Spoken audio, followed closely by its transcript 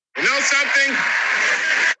something?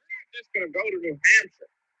 We're just going to go to New Hampshire.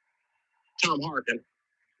 Tom Harkin.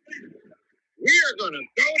 We are going to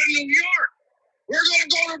go to New York. We're going to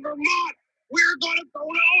go to Vermont. We're going to go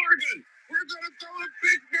to Oregon. We're going to go to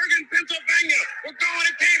Pittsburgh in Pennsylvania. We're going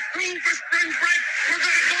to Cancun for spring break. We're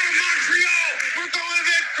going to go to Montreal. We're going to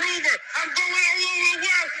Vancouver. I'm going all over the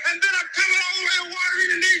world. And then I'm coming all the way to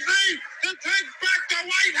Washington, D.C. to take back the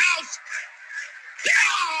White House.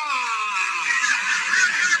 Yeah!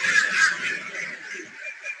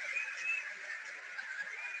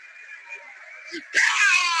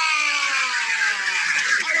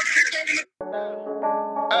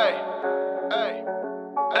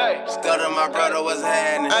 Hey, Scudder, my brother, what's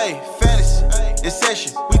happening? Hey, fantasy, it's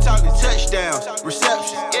session. We talking touchdowns,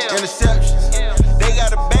 receptions, interceptions. They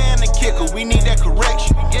got a band and kicker, we need that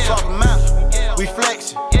correction. Swap them out, we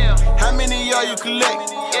flexing. How many of y'all you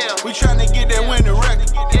collect? We trying to get that winning record.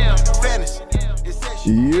 Fantasy, it's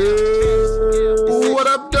session. Yeah, what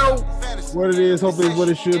up, though? What it is, hope it is what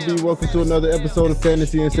it should be. Welcome to another episode of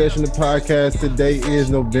Fantasy in Session, the podcast. Today is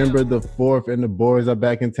November the 4th, and the boys are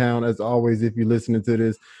back in town. As always, if you're listening to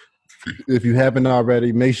this, if you haven't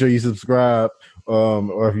already, make sure you subscribe.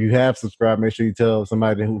 Or if you have subscribed, make sure you tell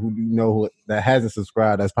somebody who you know that hasn't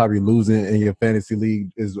subscribed that's probably losing in your fantasy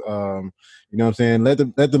league. Is you know what I'm saying? Let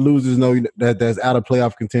the losers know that that's out of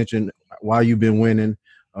playoff contention while you've been winning.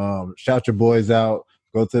 Shout your boys out.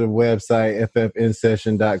 Go to the website,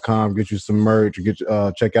 ffnsession.com, get you some merch,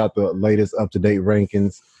 check out the latest up-to-date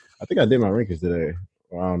rankings. I think I did my rankings today.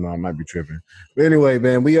 Well, I don't know, I might be tripping. But anyway,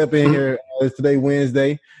 man, we up in here. It's today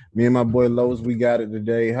Wednesday. Me and my boy Lowe's, we got it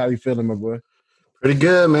today. How you feeling, my boy? Pretty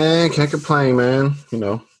good, man. Can't complain, man. You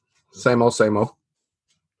know, same old, same old.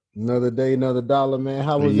 Another day, another dollar, man.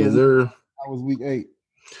 How was How was week 8?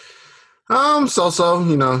 So,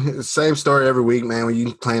 you know, same story every week, man. When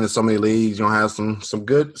you playing in so many leagues, you're gonna have some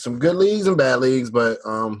good leagues and bad leagues, but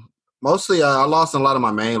mostly I lost in a lot of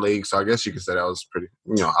my main leagues, so I guess you could say that was pretty,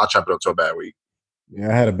 you know, I'll chop it up to a bad week. Yeah,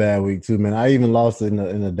 I had a bad week too, man. I even lost in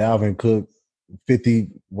the Dalvin Cook 50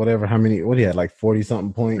 whatever, how many, what he had, like 40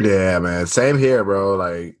 something points. Yeah, man. Same here, bro.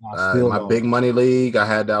 Like my big money league, I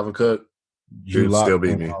had Dalvin Cook. Dude still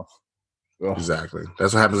beat me. Ugh. Exactly.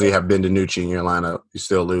 That's what happens when you have Ben DiNucci in your lineup. You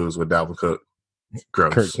still lose with Dalvin Cook.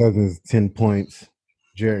 Gross. Kirk Cousins, 10 points.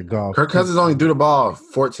 Jared Goff. Kirk Cousins only threw the ball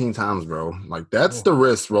 14 times, bro. Like, that's the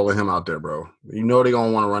risk rolling him out there, bro. You know they're going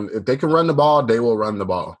to want to run. If they can run the ball, they will run the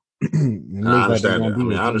ball. I understand it.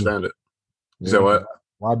 I understand it. You said what?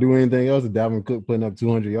 Why do anything else if Dalvin Cook putting up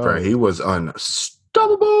 200 yards? Bro, he was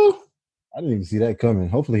unstoppable. I didn't even see that coming.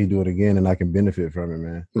 Hopefully he do it again and I can benefit from it,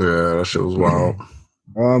 man. Yeah, that shit was wild.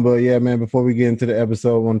 But yeah, man, before we get into the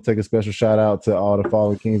episode, I want to take a special shout out to all the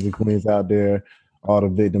fallen kings and queens out there, all the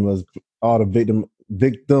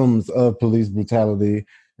victims of police brutality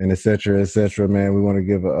and et cetera, man. We want to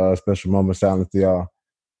give a special moment of silence to y'all.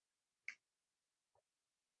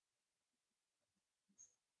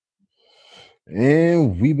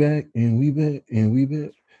 And we back.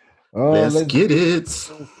 Let's get it.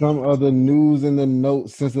 Some other news in the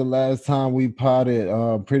notes since the last time we potted.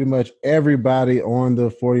 Pretty much everybody on the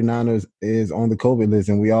 49ers is on the COVID list,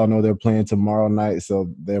 and we all know they're playing tomorrow night, so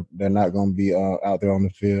they're not going to be out there on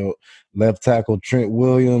the field. Left tackle Trent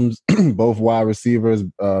Williams, both wide receivers,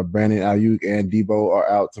 Brandon Ayuk and Debo are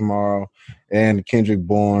out tomorrow, and Kendrick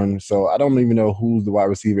Bourne. So I don't even know who's the wide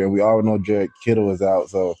receiver, and we all know Jared Kittle is out,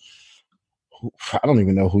 so I don't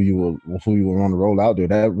even know who you will want to roll out there.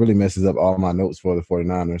 That really messes up all my notes for the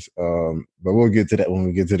 49ers. But we'll get to that when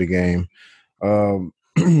we get to the game.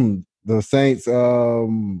 The Saints,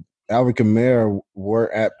 Alvin Kamara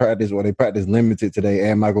were at practice, or they practiced limited today,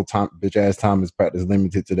 and Michael bitch-ass Thomas practiced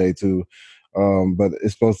limited today too. But they're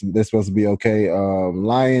supposed to be okay.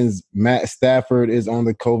 Lions, Matt Stafford is on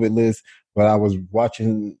the COVID list, but I was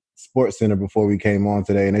watching SportsCenter before we came on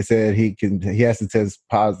today, and they said he has to test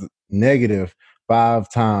negative 5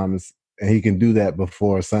 times, and he can do that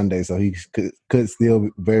before Sunday, so he could still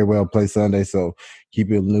very well play Sunday. So keep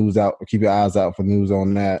your eyes out for news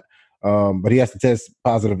on that. But he has to test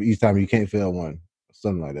positive each time. You can't fail one,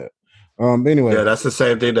 something like that. Anyway, yeah, that's the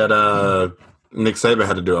same thing that Nick Saban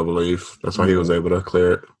had to do, I believe. That's why he was able to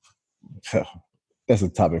clear it. That's a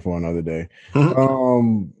topic for another day.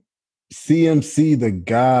 CMC the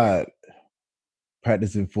God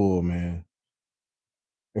practicing full, man.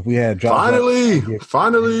 If we had drops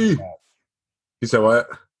finally. You said what?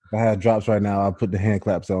 If I had drops right now, I'll put the hand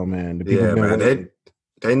claps on, man. Yeah, man.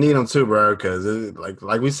 They need them too, bro, because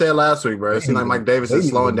like we said last week, bro. It seems like Mike Davis is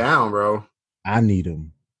slowing down, bro. I need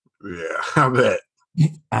him. Yeah, I bet.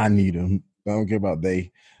 I need him. I don't care about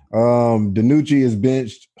they. Danucci is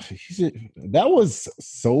benched. That was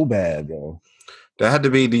so bad, bro. That had to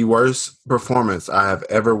be the worst performance I have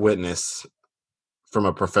ever witnessed from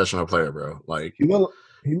a professional player, bro. Like,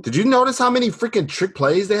 did you notice how many freaking trick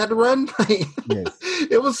plays they had to run? Yes.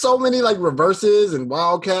 It was so many like reverses and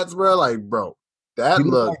wildcats, bro. Like, bro, that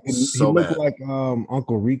looked so bad. He looked like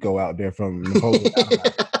Uncle Rico out there from Napoleon.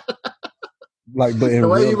 Like, but the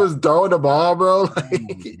way he was throwing the ball, bro,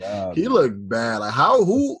 like, God, he looked bad. Like,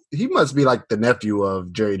 he must be like the nephew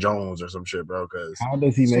of Jerry Jones or some shit, bro. Because how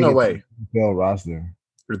does he make no it way to the NFL roster?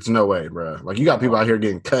 It's no way, bro. Like, you got people out here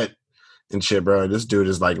getting cut and shit, bro. This dude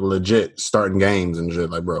is like legit starting games and shit.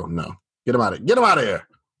 Like, bro, no, get him out of here.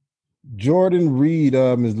 Jordan Reed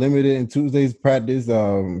is limited in Tuesday's practice.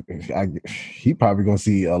 He probably gonna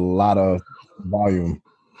see a lot of volume.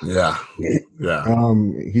 Yeah.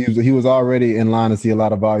 He was already in line to see a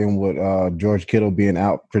lot of volume with George Kittle being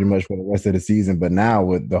out pretty much for the rest of the season. But now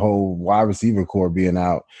with the whole wide receiver core being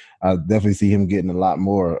out, I definitely see him getting a lot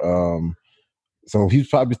more. So he's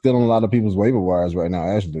probably still on a lot of people's waiver wires right now,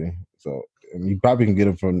 actually. So you probably can get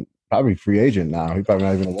him from probably free agent now. He's probably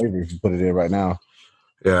not even a waiver if you put it in right now.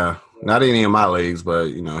 Yeah, not any of my leagues, but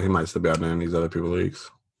he might still be out there in these other people's leagues.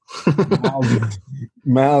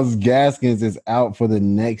 Myles Gaskins is out for the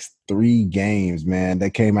next 3 games, man. That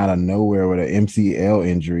came out of nowhere with an MCL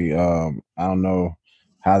injury. I don't know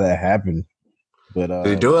how that happened, but did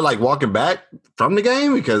he do it like walking back from the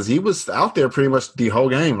game? Because he was out there pretty much the whole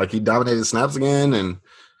game. Like, he dominated snaps again, and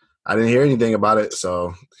I didn't hear anything about it.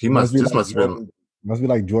 So he must be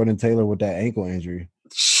like Jordan Taylor with that ankle injury.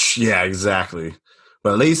 Yeah, exactly.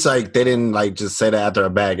 But at least, like, they didn't, like, just say that after a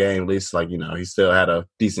bad game. At least, like, he still had a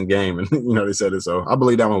decent game. And, they said it. So I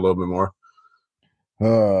believe that one a little bit more.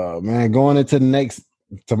 Man, going into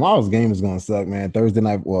tomorrow's game is going to suck, man. Thursday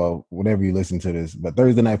night, well, whenever you listen to this, but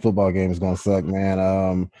Thursday night football game is going to suck,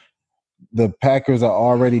 man. The Packers are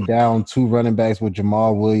already down 2 running backs with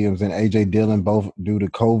Jamal Williams and A.J. Dillon, both due to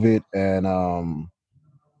COVID. And,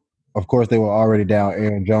 of course, they were already down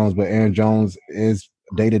Aaron Jones, but Aaron Jones is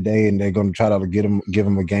day-to-day, and they're going to try to give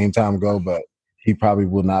him a game time go, but he probably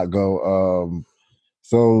will not go.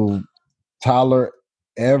 So Tyler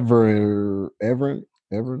Ervin,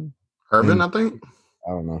 I think. I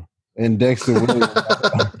don't know. And Dexter Williams,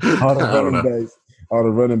 all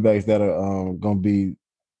the running backs that are going to be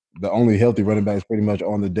the only healthy running backs pretty much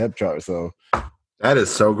on the depth chart. So that is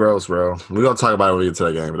so gross, bro. We're going to talk about it when we get to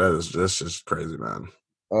that game, but that's just crazy, man.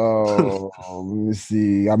 Oh, let me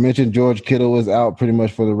see. I mentioned George Kittle is out pretty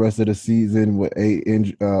much for the rest of the season with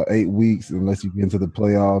 8 weeks, unless you get into the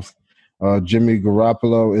playoffs. Jimmy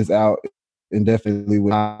Garoppolo is out indefinitely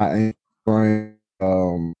with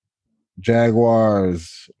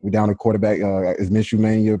Jaguars. We down a quarterback. Is Minshew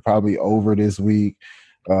Mania probably over this week?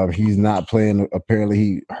 He's not playing. Apparently,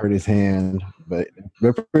 he hurt his hand, but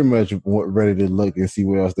they're pretty much ready to look and see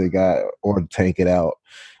what else they got or tank it out.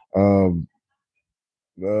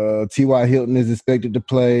 T.Y. Hilton is expected to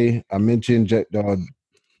play. I mentioned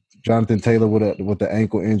Jonathan Taylor with the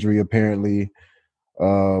ankle injury, apparently.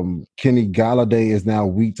 Kenny Golladay is now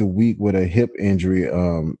week to week with a hip injury.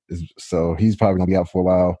 So he's probably going to be out for a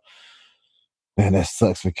while. Man, that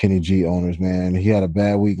sucks for Kenny G owners, man. He had a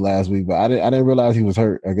bad week last week, but I didn't realize he was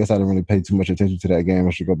hurt. I guess I didn't really pay too much attention to that game.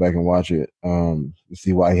 I should go back and watch it to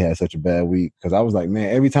see why he had such a bad week. Because I was like,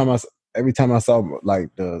 man, every time I saw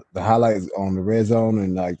like the highlights on the red zone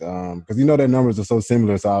and like because their numbers are so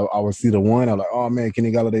similar, so I would see the one. I'm like, oh man,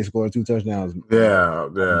 Kenny Golladay scored 2 touchdowns. Yeah,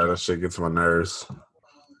 that shit gets my nerves.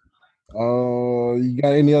 You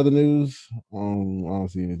got any other news? I don't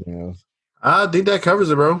see anything else. I think that covers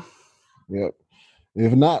it, bro. Yep.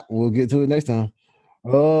 If not, we'll get to it next time.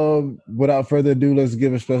 Without further ado, let's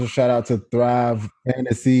give a special shout out to Thrive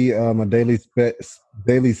Fantasy, a daily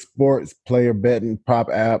sports player betting prop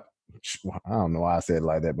app. I don't know why I said it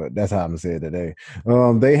like that, but that's how I'm gonna say it today.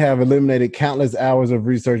 They have eliminated countless hours of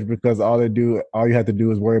research because all you have to do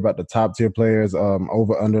is worry about the top tier players,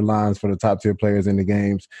 over underlines for the top tier players in the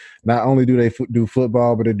games. Not only do they do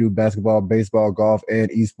football, but they do basketball, baseball, golf, and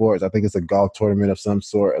esports. I think it's a golf tournament of some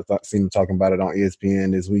sort. I've seen them talking about it on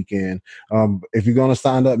ESPN this weekend. If you're gonna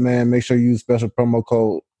sign up, man, make sure you use special promo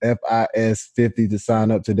code FIS50 to sign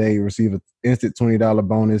up today. You receive an instant $20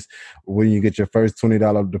 bonus when you get your first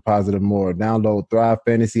 $20 deposit or more. Download Thrive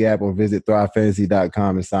Fantasy app or visit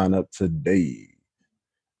thrivefantasy.com and sign up today.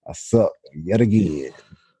 I suck yet again.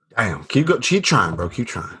 Damn, keep trying, bro. Keep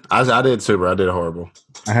trying. I did too, bro. I did horrible.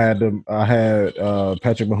 I had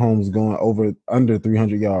Patrick Mahomes going under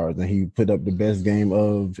 300 yards, and he put up the best game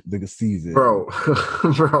of the season. Bro,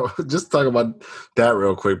 just talk about that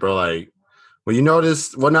real quick, bro. Like, Well, you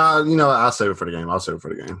notice. Well, no, I'll save it for the game.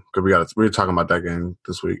 Because we're talking about that game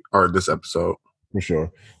this week or this episode. For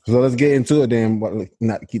sure. So let's get into it then.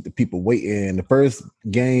 Not to keep the people waiting. The first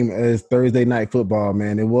game is Thursday Night Football,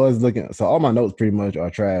 man. It was looking so. All my notes pretty much are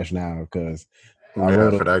trash now because I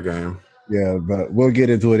wrote for that game. Yeah, but we'll get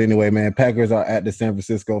into it anyway, man. Packers are at the San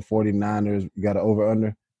Francisco 49ers. You got an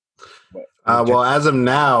over-under? Well, as of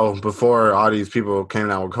now, before all these people came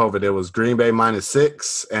down with COVID, it was Green Bay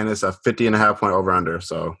 -6, and it's a 50.5-point over-under.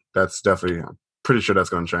 So that's definitely – I'm pretty sure that's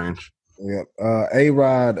going to change. Yep.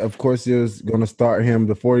 A-Rod, of course, is going to start him.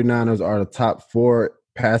 The 49ers are the top 4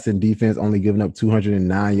 passing defense, only giving up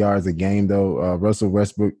 209 yards a game, though. Russell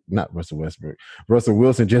Wilson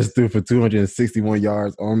just threw for 261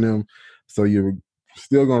 yards on them. So you're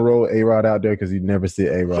still going to roll A-Rod out there because you never see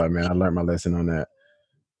A-Rod, man. I learned my lesson on that.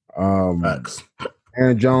 Facts.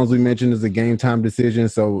 Aaron Jones, we mentioned, is a game-time decision.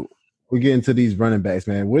 So we get into these running backs,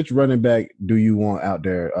 man. Which running back do you want out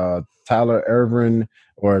there? Tyler Ervin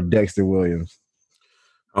or Dexter Williams?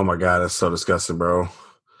 Oh, my God. That's so disgusting, bro.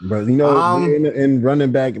 But, we're in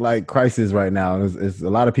running back, like, crisis right now. It's a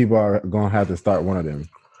lot of people are going to have to start one of them.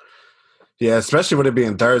 Yeah, especially with it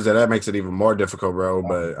being Thursday, that makes it even more difficult, bro.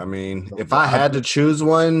 But, I mean, if I had to choose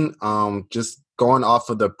one, just going off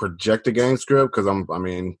of the projected game script, because,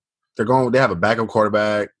 they have a backup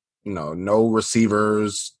quarterback, no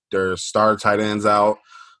receivers, their star tight ends out.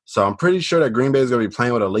 So I'm pretty sure that Green Bay is going to be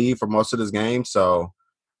playing with a lead for most of this game. So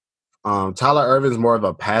Tyler Ervin's more of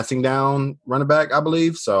a passing down running back, I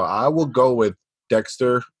believe. So I will go with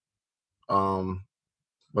Dexter.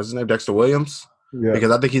 What's his name? Dexter Williams. Yeah.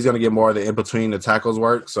 Because I think he's going to get more of the in between the tackles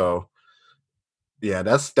work. So yeah,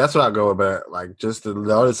 that's what I go about. Like, just to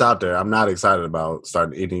throw this out there, I'm not excited about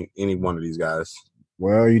starting any one of these guys.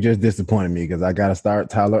 Well, you just disappointed me because I got to start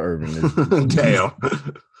Tyler Ervin. Damn.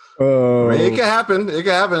 It can happen. It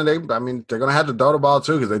can happen. They're going to have to throw the ball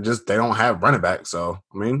too because they don't have running back. So,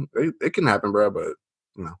 it can happen, bro, but,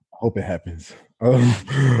 Hope it happens.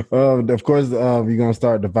 Of course, you're going to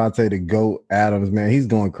start Devontae the GOAT Adams, man. He's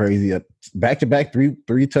going crazy. Back-to-back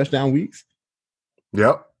three touchdown weeks.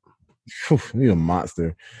 Yep. He's a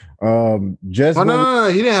monster. No. He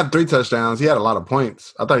didn't have 3 touchdowns. He had a lot of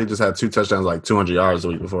points. I thought he just had 2 touchdowns, like 200 yards the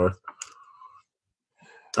week before.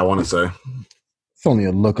 I want to say. It's only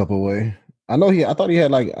a look up away. I thought he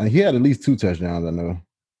had at least 2 touchdowns, I know.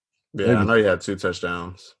 Yeah, I know he had 2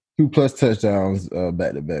 touchdowns. 2+ touchdowns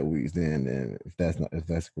back-to-back weeks then if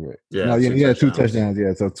that's correct. Yeah. No, he had 2 touchdowns.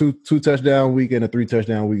 Yeah, so 2 touchdown week and a 3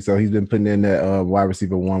 touchdown week. So he's been putting in that wide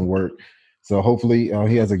receiver 1 work. So hopefully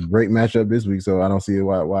he has a great matchup this week. So I don't see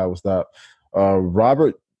why it will stop.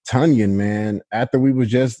 Robert Tonyan, man, after we was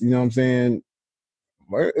just, was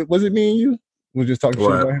it me and you? We were just talking shit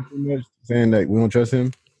about him too much, saying that we don't trust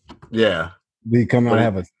him. Yeah. Did he come out and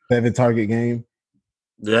have a 7-target game?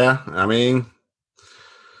 Yeah,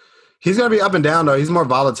 he's going to be up and down, though. He's more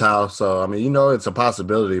volatile. So, it's a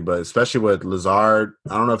possibility. But especially with Lazard,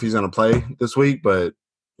 I don't know if he's going to play this week. But,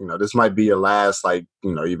 this might be your last,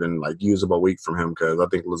 even usable week from him because I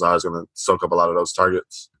think Lazard's going to soak up a lot of those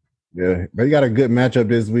targets. Yeah, but he got a good matchup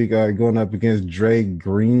this week going up against Dre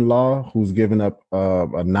Greenlaw, who's given up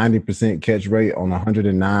a 90% catch rate on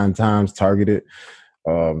 109 times targeted.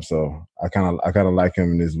 So I kind of like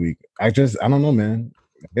him this week. I don't know, man.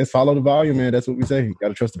 I guess follow the volume, man. That's what we say. You got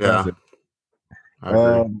to trust the process. I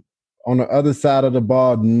agree. On the other side of the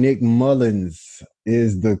ball, Nick Mullins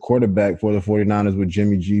is the quarterback for the 49ers with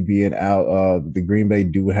Jimmy G being out. The Green Bay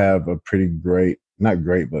do have a pretty great, not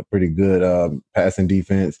great, but pretty good passing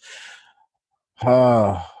defense.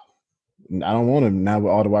 I don't want him now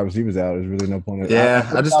with all the wide receivers out. There's really no point.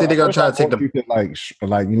 I just think they're gonna try to take the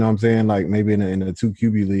like you know what I'm saying, like maybe in a 2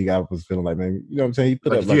 QB league. I was feeling like maybe you know what I'm saying. He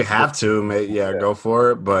put up, if you have to, go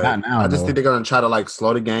for it. But not now, I just think they're gonna try to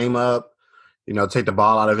slow the game up. Take the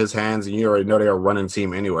ball out of his hands, and you already know they're a running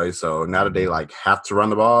team anyway. So now that they have to run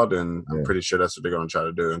the ball, then I'm pretty sure that's what they're gonna try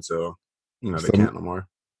to do until they can't no more.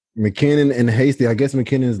 McKinnon and Hasty. I guess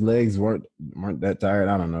McKinnon's legs weren't that tired.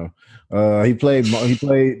 I don't know. He played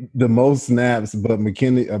the most snaps, but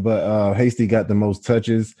Hasty got the most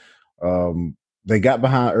touches. They got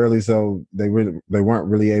behind early, so they weren't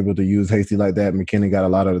really able to use Hasty like that. McKinnon got a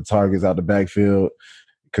lot of the targets out the backfield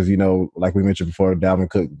because like we mentioned before, Dalvin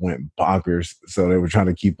Cook went bonkers, so they were trying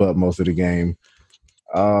to keep up most of the game.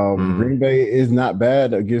 Green Bay is not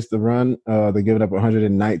bad against the run. They're giving up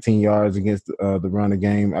 119 yards against the run a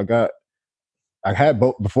game. I had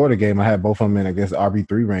both before the game. I had both of them in against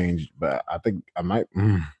RB3 range, but I think I might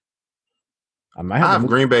have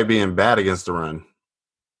Green Bay being bad against the run.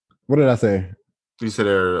 What did I say? You said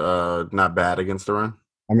they're not bad against the run.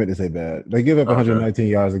 I meant to say bad. They give up 119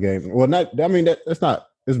 yards a game. Well, not. I mean, that's not.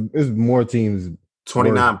 It's more teams.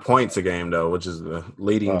 29 points a game though, which is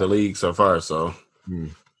leading the league so far. So they're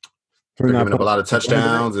giving up a lot of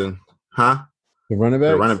touchdowns and the running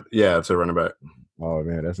back. It's a running back. Oh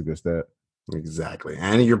man, that's a good stat. Exactly,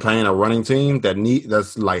 and you're playing a running team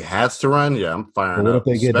that's like has to run. Yeah, I'm firing up,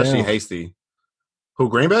 especially Hasty. Who,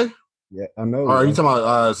 Green Bay? Yeah, I know. Or are you talking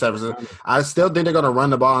about San Francisco? I still think they're gonna run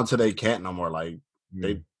the ball until they can't no more. Like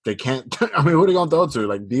they can't. I mean, who are they gonna throw to?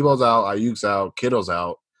 Like Debo's out, Ayuk's out, Kittle's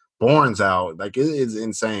out, Bourne's out. Like it is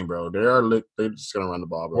insane, bro. They're just gonna run the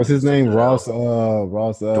ball, bro. What's his name? Ross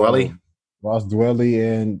Dwelly,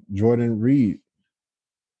 and Jordan Reed.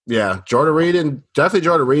 Yeah, Jordan Reed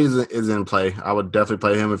is in play. I would definitely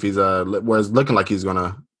play him if he's it's looking like he's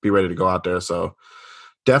gonna be ready to go out there. So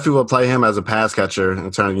definitely will play him as a pass catcher in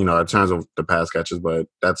terms of the pass catches. But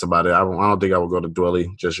that's about it. I don't think I will go to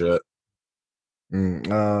Dwelly just yet.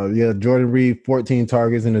 Jordan Reed, 14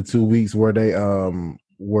 targets in the 2 weeks where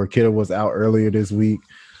Kittle was out earlier this week.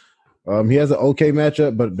 He has an okay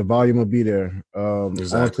matchup, but the volume will be there.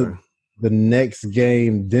 Exactly. The next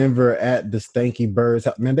game, Denver at the Stanky Birds.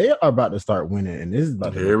 Man, they are about to start winning, and this is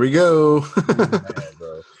about here we go. Bad,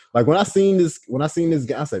 bro. Like when I seen this game,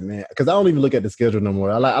 I said, man, because I don't even look at the schedule no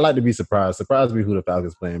more. I like to be surprised. Surprise me who the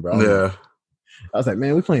Falcons playing, bro. Yeah. I was like,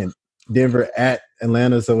 man, we playing Denver at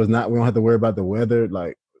Atlanta, so we don't have to worry about the weather.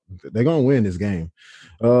 Like they're gonna win this game.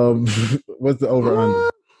 What's the over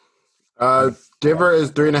under? Denver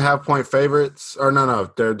is 3.5 point favorites. Or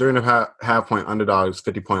no, they're 3.5 point underdogs,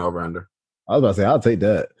 50 point over under. I was about to say I'll take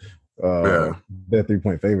that. They're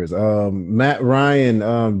 3-point favorites. Matt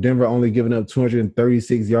Ryan, Denver only giving up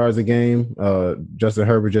 236 yards a game. Justin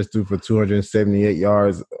Herbert just threw for 278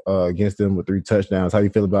 yards against them with 3 touchdowns. How you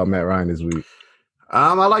feel about Matt Ryan this week?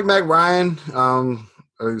 I like Matt Ryan,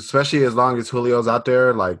 especially as long as Julio's out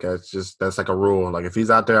there. Like that's like a rule. Like if he's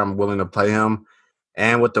out there, I'm willing to play him.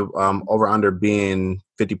 And with the over under being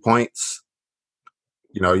 50 points,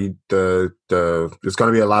 there's going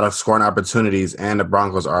to be a lot of scoring opportunities, and the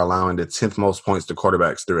Broncos are allowing the 10th most points to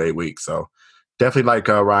quarterbacks through 8 weeks. So definitely like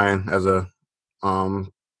Ryan as a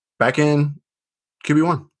back end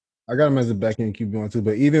QB1. I got him as a back end QB1 too,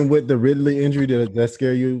 but even with the Ridley injury, did that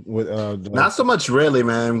scare you? With not so much Ridley,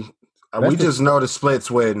 man. We just know the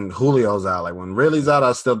splits when Julio's out. Like when Ridley's out,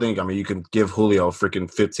 I still think you can give Julio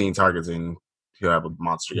freaking 15 targets and he'll have a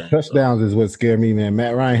monster game. Touchdowns is what scared me, man.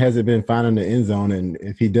 Matt Ryan hasn't been finding the end zone, and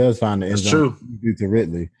if he does find the end zone, due to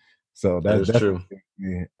Ridley. So that's true.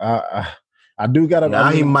 I do got to. Now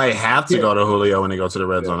he might have to go to Julio when they go to the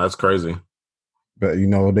red zone. That's crazy. But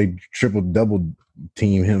they double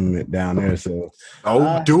team him down there. So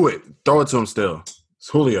do it. Throw it to him still. It's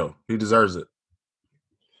Julio. He deserves it.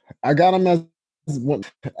 I got him as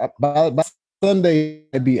by Sunday.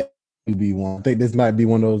 It'd be QB1. I think this might be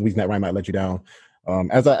one of those weeks that Ryan might let you down.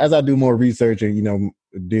 As I do more research and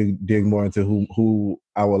dig more into who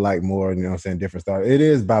I would like more, different stars. It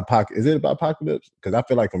is by pocket. Is it by apocalypse? Because I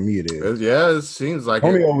feel like for me it is. Yeah, it seems like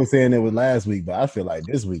Only was saying it was last week, but I feel like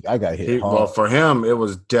this week I got hit hard. Well, for him, it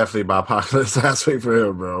was definitely by apocalypse last week for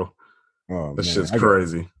him, bro. This shit's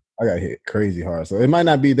crazy. I got hit crazy hard. So it might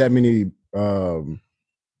not be that many.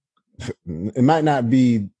 It might not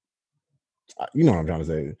be. You know what I'm trying to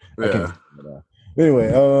say. Yeah.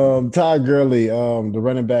 Anyway, Todd Gurley, the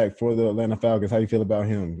running back for the Atlanta Falcons. How you feel about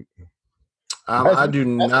him? I do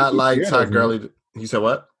not like Todd Gurley. You said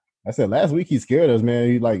what? I said last week he scared us, man.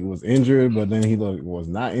 He was injured, but then he was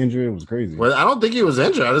not injured. It was crazy. Well, I don't think he was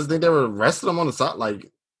injured. I just think they were resting him on the side,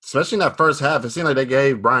 especially in that first half. It seemed like they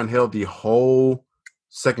gave Brian Hill the whole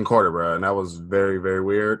second quarter, bro, and that was very, very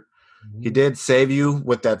weird. Mm-hmm. He did save you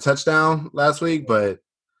with that touchdown last week, but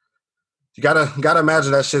you gotta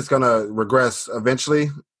imagine that shit's gonna regress eventually.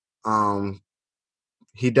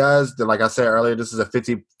 He does, like I said earlier, this is a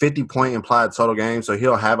 50 point implied total game, so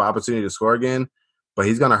he'll have an opportunity to score again, but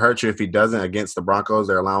he's gonna hurt you if he doesn't against the Broncos.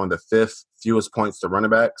 They're allowing the 5th fewest points to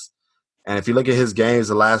running backs. And if you look at his games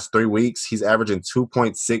the last 3 weeks, he's averaging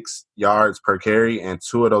 2.6 yards per carry, and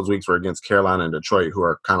 2 of those weeks were against Carolina and Detroit, who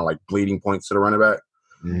are kind of like bleeding points to the running back.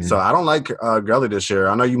 Mm-hmm. So I don't like Gurley this year.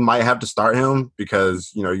 I know you might have to start him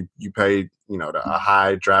because, you paid, a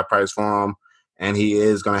high draft price for him, and he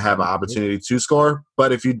is going to have an opportunity to score.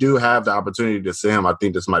 But if you do have the opportunity to sit him, I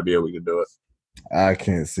think this might be a week to do it. I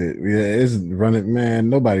can't sit. Yeah, it's running,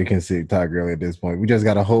 man. Nobody can sit Todd Gurley at this point. We just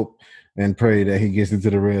got to hope and pray that he gets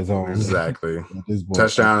into the red zone. Exactly.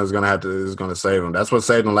 Touchdown is going to save him. That's what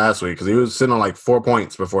saved him last week because he was sitting on like 4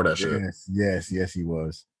 points before that shit. Yes, he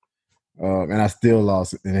was. And I still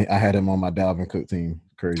lost, and I had him on my Dalvin Cook team.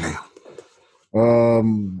 Crazy.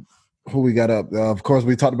 Who we got up? Of course,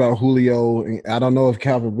 we talked about Julio. I don't know if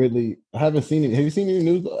Calvin Ridley. I haven't seen it. Have you seen any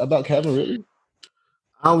news about Calvin Ridley?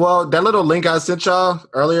 Well, that little link I sent y'all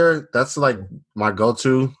earlier, that's like my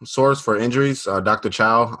go-to source for injuries, Dr.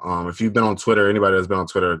 Chow. If you've been on Twitter, anybody that's been on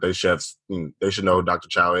Twitter, they should know who Dr.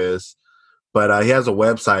 Chow is. But he has a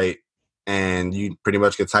website, and you pretty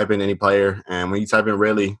much can type in any player. And when you type in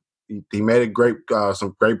Ridley, he made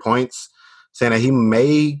some great points, saying that he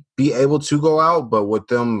may be able to go out, but with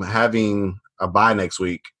them having a bye next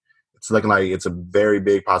week, it's looking like it's a very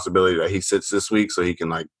big possibility that he sits this week so he can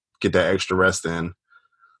like get that extra rest in.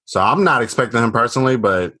 So I'm not expecting him personally,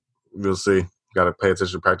 but we'll see. Got to pay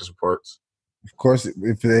attention to practice reports. Of course,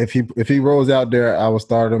 if he rolls out there, I will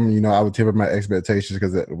start him. You know, I would temper my expectations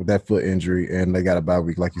because with that foot injury and they got a bye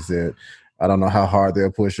week, like you said, I don't know how hard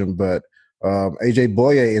they'll push him. But AJ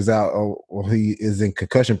Boye is out. He is in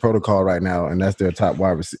concussion protocol right now, and that's their top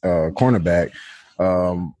cornerback.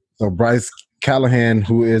 So Bryce Callahan,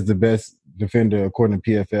 who is the best defender according to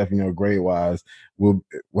PFF, you know, grade wise, will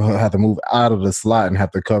have to move out of the slot and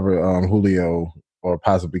have to cover Julio or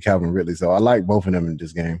possibly Calvin Ridley. So I like both of them in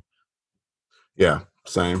this game. Yeah,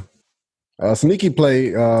 same. Sneaky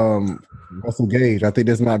play, Russell Gage. I think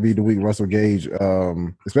this might be the week Russell Gage,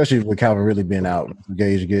 especially with Calvin Ridley being out, Russell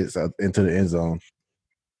Gage gets into the end zone.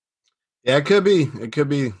 Yeah, it could be. It could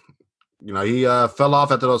be. You know, he fell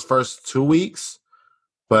off after those first 2 weeks.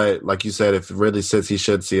 But like you said, if Ridley sits, he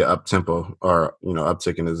should see an up-tempo or, you know,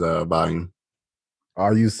 uptick in his volume.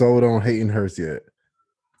 Are you sold on Hayden Hurst yet?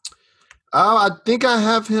 I think I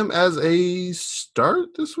have him as a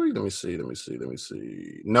start this week. Let me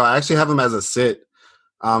see. No, I actually have him as a sit.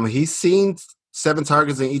 He's seen 7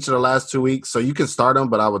 targets in each of the last 2 weeks, so you can start him,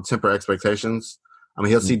 but I would temper expectations.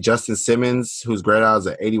 He'll see Justin Simmons, whose grade out is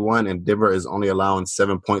at 81, and Denver is only allowing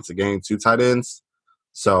 7 points a game to tight ends.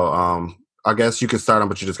 So I guess you can start him,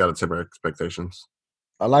 but you just got to temper expectations.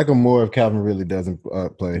 I like him more if Calvin really doesn't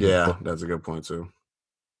play. Yeah, that's a good point, too.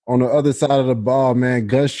 On the other side of the ball, man,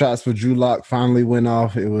 gunshots for Drew Lock finally went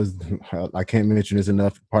off. It was, I can't mention this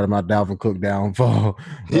enough, part of my Dalvin Cook downfall.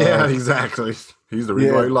 Yeah, exactly. He's the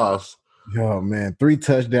reason why he lost. Oh, man, 3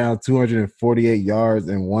 touchdowns, 248 yards,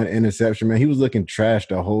 and 1 interception. Man, he was looking trash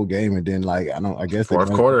the whole game. And then, like, I guess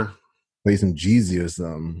fourth quarter. Play some Jeezy or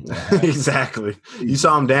something. Exactly. You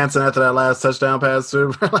saw him dancing after that last touchdown pass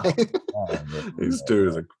too. This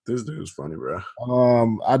dude is funny, bro.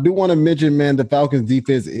 I do want to mention, man, the Falcons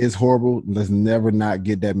defense is horrible. Let's never not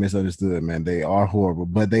get that misunderstood, man. They are horrible,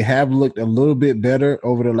 but they have looked a little bit better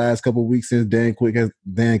over the last couple of weeks since Dan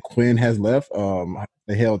Quinn has left.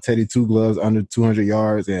 They held Teddy Two Gloves under 200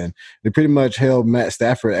 yards, and they pretty much held Matt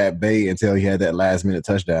Stafford at bay until he had that last-minute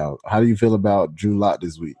touchdown. How do you feel about Drew Lock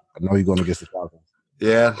this week? I know he's going against the Falcons.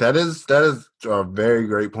 Yeah, that is a very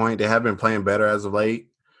great point. They have been playing better as of late.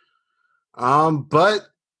 But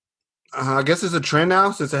I guess it's a trend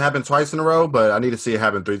now since it happened twice in a row, but I need to see it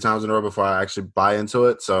happen 3 times in a row before I actually buy into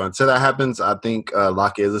it. So until that happens, I think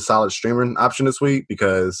Lock is a solid streaming option this week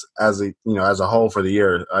because as a whole for the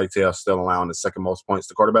year, ITL is still allowing the second most points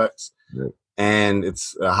to quarterbacks. Yep. And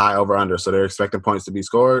it's a high over under, so they're expecting points to be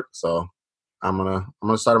scored. So I'm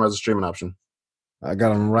gonna start him as a streaming option. I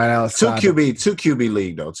got him right outside. 2 QB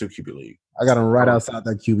league though. 2 QB league. I got him right outside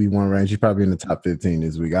that QB1 range. He's probably in the top 15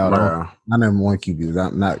 this week. I don't know. I named 1 QB.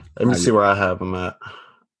 I'm not. Let me see where I have him at.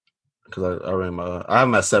 Because I have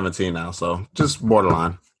him at 17 now, so just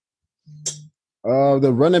borderline.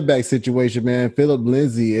 The running back situation, man. Philip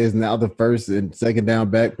Lindsay is now the first and second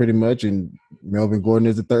down back, pretty much, and Melvin Gordon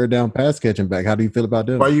is the third down pass catching back. How do you feel about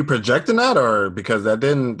them? Are you projecting that, or because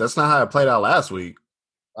that's not how it played out last week?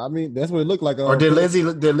 I mean, that's what it looked like. Or did Lindsay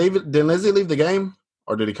leave the game,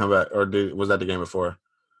 or did he come back, or was that the game before?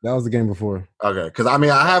 That was the game before. Okay, because I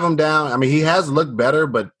have him down. He has looked better,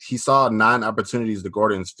 but he saw 9 opportunities to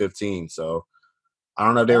Gordon's 15. So I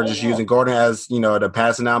don't know if they were just using Gordon as the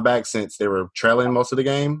passing down back since they were trailing most of the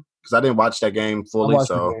game. Because I didn't watch that game fully.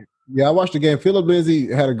 I watched the game. Philip Lindsay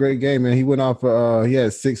had a great game, and he went off. He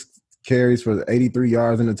had 6 carries for 83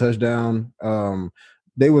 yards and a touchdown.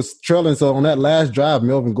 They was trailing, so on that last drive,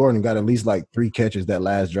 Melvin Gordon got at least like 3 catches that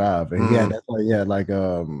last drive, and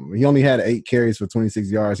he only had 8 carries for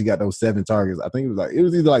 26 yards. He got those 7 targets. I think it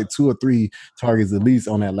was either like 2 or 3 targets at least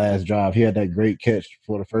on that last drive. He had that great catch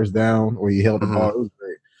for the first down where he held the ball. It was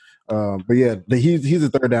great. But yeah, he's a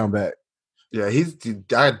third down back. Yeah,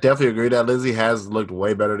 I definitely agree that Lindsay has looked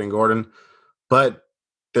way better than Gordon, but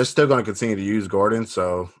they're still going to continue to use Gordon,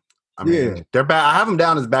 so. They're back. I have them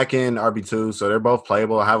down as back end RB2, so they're both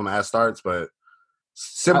playable. I have them as starts, but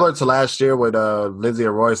similar to last year with Lindsay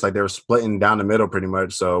and Royce, like they were splitting down the middle pretty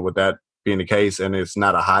much. So with that being the case, and it's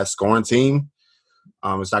not a high scoring team,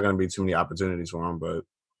 it's not going to be too many opportunities for him. But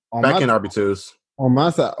On back my in RB2s. On my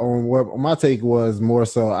side, on my take was more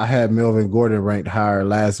so I had Melvin Gordon ranked higher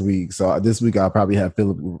last week, so this week I'll probably have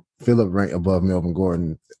Phillip ranked above Melvin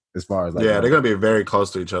Gordon as far as like they're going to be very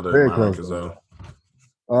close to each other very in my close. rankings, though.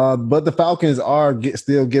 But the Falcons are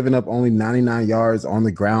still giving up only 99 yards on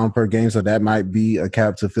the ground per game, so that might be a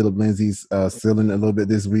cap to Phillip Lindsay's ceiling a little bit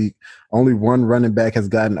this week. Only one running back has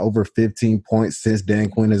gotten over 15 points since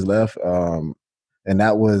Dan Quinn has left, and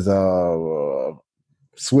that was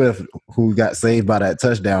Swift, who got saved by that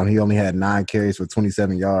touchdown. He only had 9 carries for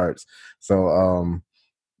 27 yards. So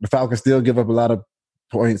the Falcons still give up a lot of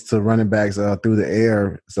points to running backs through the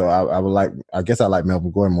air. So I guess I like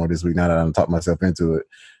Melvin Gordon more this week now that I'm talking myself into it.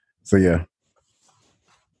 So yeah.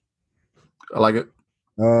 I like it.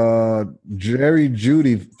 Jerry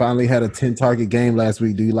Jeudy finally had a 10-target game last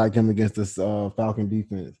week. Do you like him against this Falcon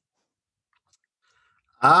defense?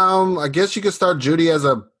 I guess you could start Jeudy as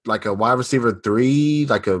a wide receiver 3,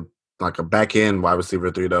 like a back end wide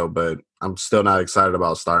receiver 3 though, but I'm still not excited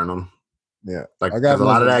about starting him. Yeah. Because a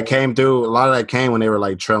lot of that came when they were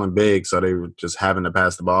like trailing big, so they were just having to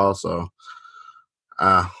pass the ball. So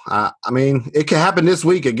I mean, it can happen this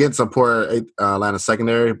week against a poor Atlanta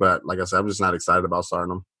secondary, but like I said, I'm just not excited about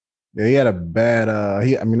starting him. Yeah, he had a bad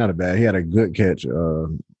he had a good catch,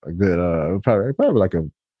 probably like a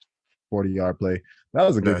 40-yard play. That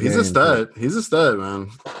was a good game. He's a stud. He's a stud, man.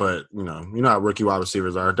 But, you know how rookie wide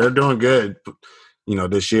receivers are. They're doing good,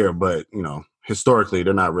 this year. But, historically,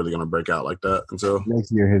 they're not really going to break out like that until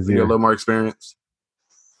next year. Get a little more experience.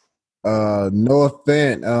 Noah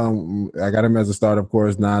Fant, I got him as a starter, of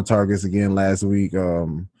course, 9 targets again last week.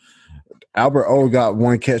 Albert O got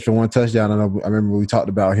 1 catch for 1 touchdown. I remember we talked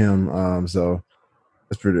about him. So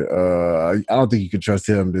that's pretty. I don't think you can trust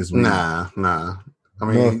him this week. Nah. I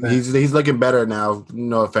mean, he's looking better now.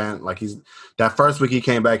 Noah Fant, like that first week he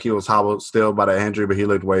came back, he was hobbled still by that injury, but he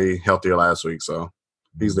looked way healthier last week. So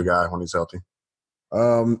he's the guy when he's healthy.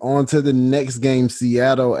 On to the next game,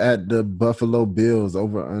 Seattle at the Buffalo Bills,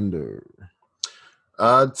 over under.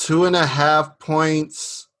 2.5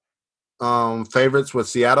 points favorites with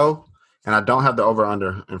Seattle, and I don't have the over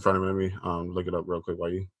under in front of me. Look it up real quick while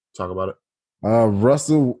you talk about it.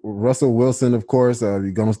 Russell Wilson, of course,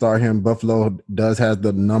 you're going to start him. Buffalo does have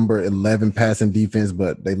the number 11 passing defense,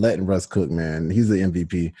 but they letting Russ cook, man. He's the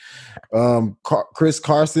MVP. Chris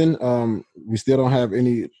Carson, we still don't have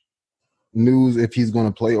any news if he's going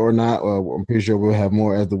to play or not. I'm pretty sure we'll have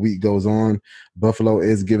more as the week goes on. Buffalo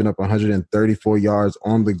is giving up 134 yards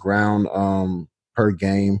on the ground per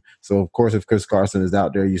game. So, of course, if Chris Carson is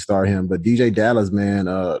out there, you start him. But DJ Dallas, man,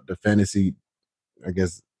 the fantasy, I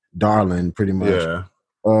guess, darling, pretty much. Yeah.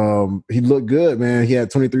 He looked good, man. He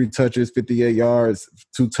had 23 touches, 58 yards,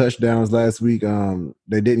 2 touchdowns last week.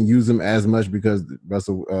 They didn't use him as much because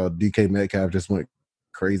Russell DK Metcalf just went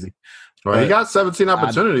crazy. Well, he got 17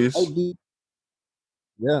 opportunities.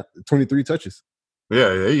 23 touches.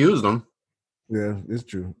 Yeah, he used them. Yeah, it's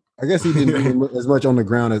true. I guess he didn't do as much on the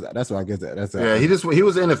ground as that's what I guess that's. Yeah, he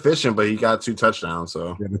was inefficient, but he got 2 touchdowns.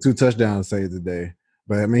 So yeah, the 2 touchdowns saved the day.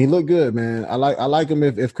 But I mean, he looked good, man. I like him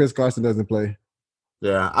if Chris Carson doesn't play.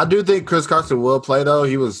 Yeah, I do think Chris Carson will play though.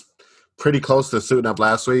 He was pretty close to suiting up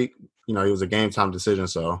last week. He was a game time decision.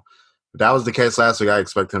 So if that was the case last week, I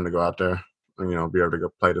expect him to go out there and be able to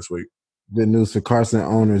go play this week. Good news for Carson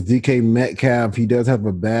owners. DK Metcalf, he does have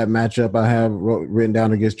a bad matchup. I have written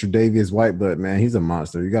down against Tre'Davious White, but man, he's a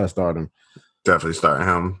monster. You got to start him. Definitely start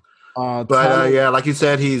him. Yeah, like you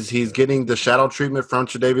said, he's getting the shadow treatment from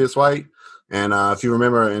Tre'Davious White. And if you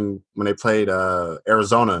remember, when they played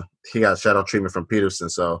Arizona, he got shadow treatment from Peterson.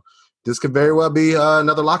 So this could very well be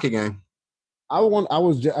another Lockett game. I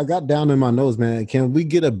got down in my nose, man. Can we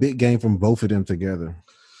get a big game from both of them together?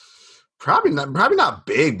 Probably not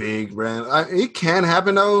big, man. It can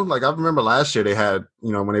happen though. Like I remember last year they had,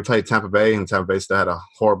 when they played Tampa Bay, and Tampa Bay still had a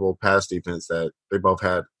horrible pass defense, that they both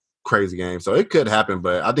had crazy games. So it could happen,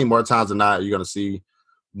 but I think more times than not, you're going to see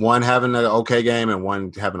one having an okay game and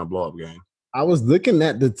one having a blow up game. I was looking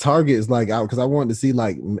at the targets because I wanted to see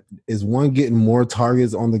is one getting more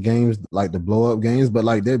targets on the games, like the blow up games, but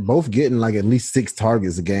they're both getting at least 6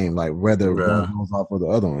 targets a game, whether one goes off or the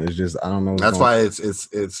other one. It's just I don't know. That's why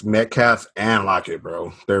it's Metcalf and Lockett,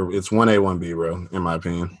 bro. It's 1A, 1B, bro, in my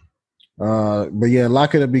opinion. But yeah,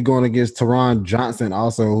 Lockett will be going against Teron Johnson,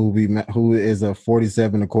 also who is a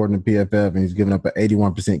 47 according to PFF, and he's giving up an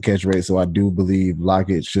 81% catch rate. So I do believe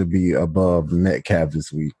Lockett should be above Metcalf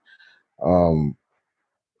this week. On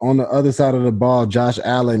the other side of the ball, Josh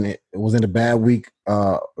Allen was in a bad week,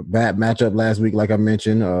 bad matchup last week, like I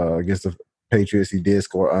mentioned, against the Patriots. He did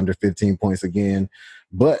score under 15 points again,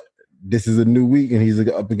 but this is a new week, and he's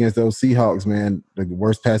up against those Seahawks, man. The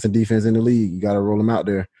worst passing defense in the league. You got to roll him out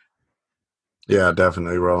there. Yeah,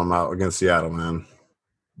 definitely roll him out against Seattle, man.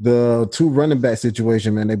 The two running back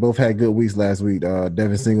situation, man, they both had good weeks last week.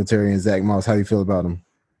 Devin Singletary and Zach Moss. How do you feel about them?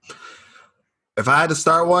 If I had to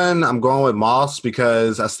start one, I'm going with Moss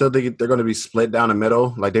because I still think they're going to be split down the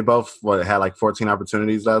middle. Like they both had like 14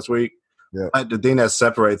 opportunities last week. Yeah. But the thing that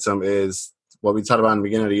separates them is what we talked about in the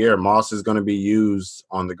beginning of the year. Moss is going to be used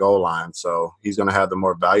on the goal line, so he's going to have the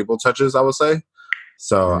more valuable touches, I would say.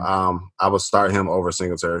 So I would start him over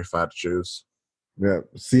Singletary if I had to choose. Yeah,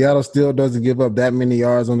 Seattle still doesn't give up that many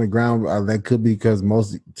yards on the ground. That could be because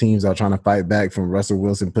most teams are trying to fight back from Russell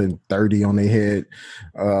Wilson putting 30 on their head.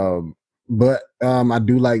 But I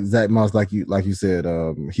do like Zach Moss, like you said.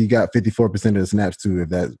 He got 54% of the snaps too, if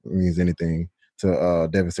that means anything. To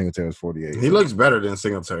Devin Singletary's 48. He looks better than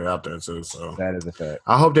Singletary out there too. So that is a fact.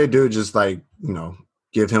 I hope they do just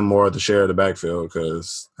give him more of the share of the backfield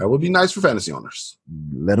because that would be nice for fantasy owners.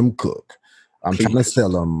 Let him cook. I'm trying to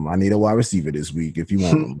sell him. I need a wide receiver this week if you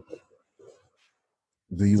want him.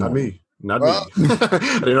 Do you want me? Not me. I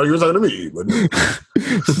didn't know you were talking to me. But no.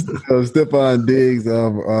 Stephon Diggs,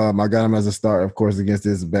 I got him as a start, of course, against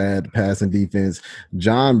this bad passing defense.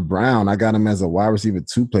 John Brown, I got him as a wide receiver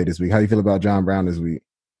 2 play this week. How do you feel about John Brown this week?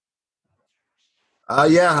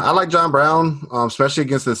 Yeah, I like John Brown, especially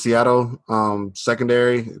against the Seattle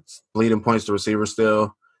secondary. It's leading points to receiver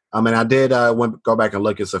still. I mean, I did go back and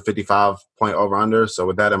look. It's a 55-point over-under. So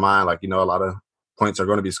with that in mind, a lot of points are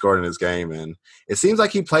going to be scored in this game. And it seems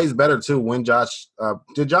like he plays better, too, when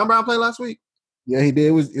did John Brown play last week? Yeah, he did.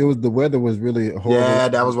 It was the weather was really horrible. Yeah,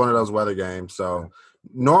 that was one of those weather games. So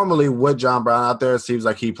normally with John Brown out there, it seems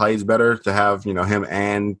like he plays better to have, him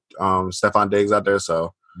and Stephon Diggs out there.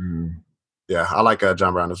 So, yeah, I like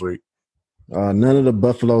John Brown this week. None of the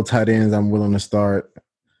Buffalo tight ends I'm willing to start.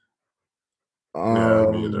 Yeah,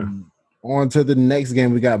 me either. On to the next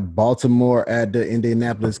game. We got Baltimore at the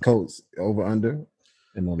Indianapolis Colts over under.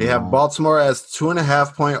 We have Baltimore as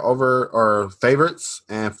 2.5-point over or favorites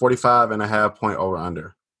and 45.5-point over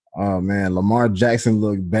under. Oh man, Lamar Jackson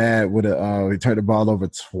looked bad with he turned the ball over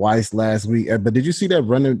twice last week. But did you see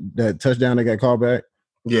that touchdown that got called back?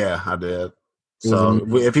 Yeah, I did. So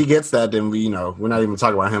if he gets that, then we're not even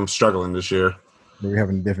talking about him struggling this year. We're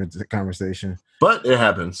having a different conversation. But it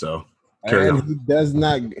happened, so he does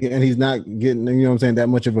not, and he's not getting, that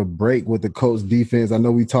much of a break with the Colts defense. I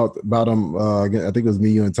know we talked about him. I think it was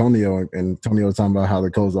me, you, and Antonio was talking about how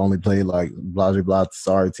the Colts only played like blah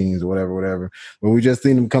sorry teams or whatever. But we just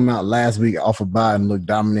seen them come out last week off a bye and look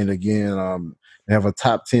dominant again. They have a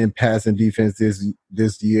top 10 passing defense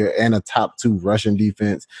this year and a top 2 rushing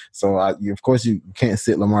defense. So of course you can't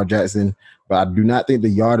sit Lamar Jackson, but I do not think the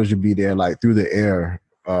yardage would be there through the air.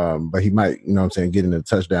 But he might, get in a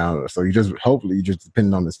touchdown. So hopefully you just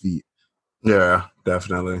depending on his feet. Yeah,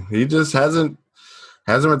 definitely. He just hasn't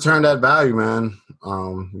returned that value, man. A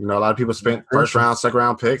lot of people spent first round, second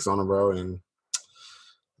round picks on him, bro. And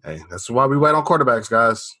hey, that's why we wait on quarterbacks,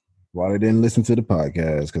 guys. Why they didn't listen to the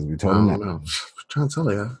podcast? Because we told them that. I'm trying to tell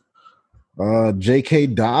you. J.K.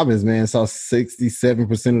 Dobbins, man, saw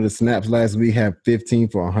 67% of the snaps last week, had 15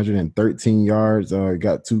 for 113 yards,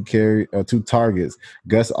 got 2 targets.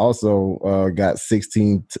 Gus also got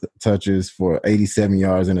 16 touches for 87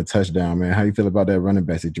 yards and a touchdown, man. How you feel about that running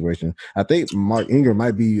back situation? I think Mark Ingram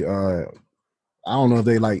might be I don't know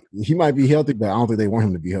if he might be healthy, but I don't think they want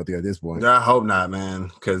him to be healthy at this point. I hope not, man,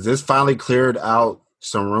 because this finally cleared out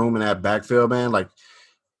some room in that backfield, man. Like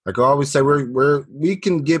I always say, we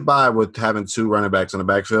can get by with having 2 running backs in the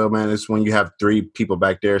backfield, man. It's when you have 3 people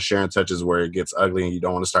back there sharing touches where it gets ugly and you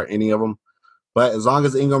don't want to start any of them. But as long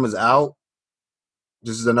as Ingram is out,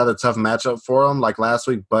 this is another tough matchup for them like last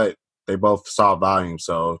week, but they both saw volume,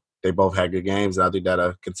 so they both had good games, and I think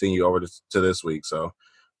that'll continue over to this week. So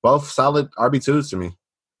both solid RB2s to me.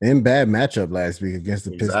 And bad matchup last week against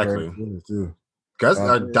the Pittsburgh Steelers too.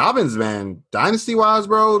 Dobbins, man, dynasty-wise,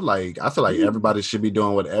 bro, I feel like everybody should be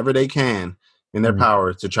doing whatever they can in their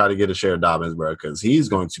power to try to get a share of Dobbins, bro, because he's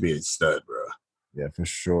going to be a stud, bro. Yeah, for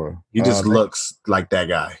sure. He just looks like that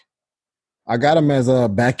guy. I got him as a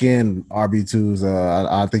back-end RB2s.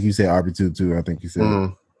 I think you said RB2 too. I think you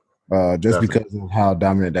said Definitely. Because of how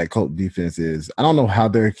dominant that Colts defense is. I don't know how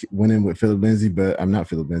they're winning with Philip Rivers,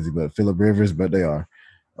 but they are.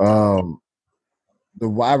 The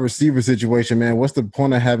wide receiver situation, man, what's the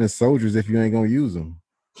point of having soldiers if you ain't going to use them?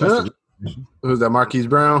 Who's that, Marquise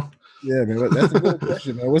Brown? Yeah, man, that's a good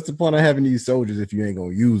question, man. What's the point of having these soldiers if you ain't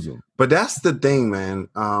going to use them? But that's the thing, man.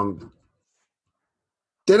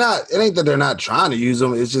 It ain't that they're not trying to use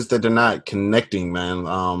them. It's just that they're not connecting, man.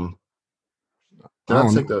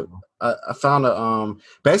 I found a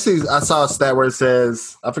basically I saw a stat where it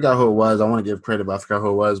says I forgot who it was. I want to give credit, but I forgot who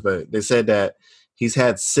it was. But they said that he's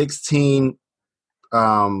had 16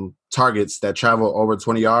 targets that travel over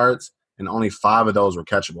 20 yards, and only 5 of those were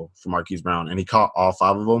catchable for Marquise Brown, and he caught all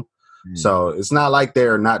 5 of them. So it's not like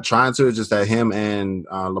they're not trying to. It's just that him and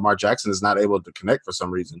Lamar Jackson is not able to connect for some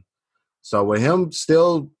reason. So with him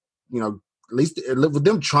still, at least with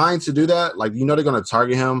them trying to do that, like they're going to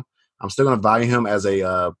target him. I'm still going to value him as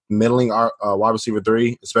a middling wide receiver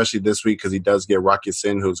 3, especially this week because he does get Rocky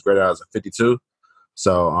Sin, who's graded out as a 52.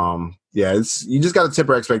 So, you just got to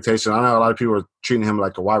temper expectation. I know a lot of people are treating him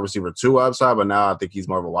like a wide receiver 2 upside, but now I think he's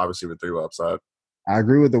more of a wide receiver 3 upside. I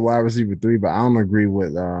agree with the wide receiver 3, but I don't agree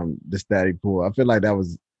with the stat he pulled. I feel like that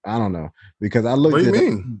was, I don't know, because I looked. What do you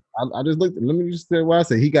mean? I just looked. Let me just say why I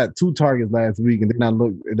said he got 2 targets last week, and then I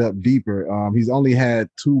looked it up deeper. He's only had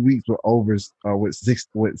 2 weeks with overs with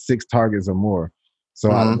six targets or more. So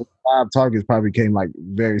 5 targets probably came like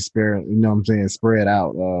very sparing. You know what I'm saying? Spread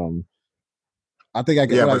out. I think I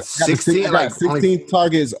got, but 16, I got 16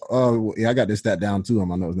 targets. I got this stat down too on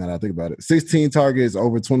my notes now that I think about it. 16 targets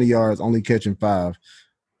over 20 yards, only catching 5.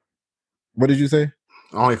 What did you say?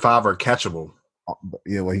 Only 5 are catchable.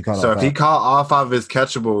 Yeah, well, he caught. So if he caught all 5 of his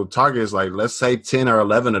catchable targets, like let's say 10 or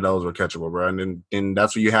 11 of those were catchable, bro, and then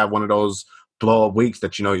that's where you have one of those blow up weeks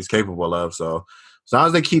that he's capable of. So as long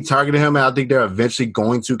as they keep targeting him, I think they're eventually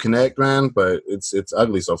going to connect, man. But it's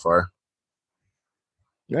ugly so far.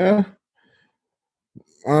 Yeah.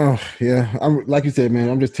 Yeah. I'm like you said, man.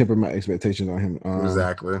 I'm just tempering my expectations on him.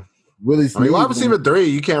 Exactly. Willie Snead, wide receiver 3,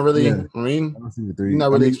 you can't really. Yeah. You're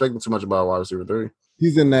not really expecting too much about wide receiver 3.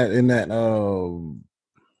 He's in that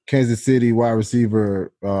Kansas City wide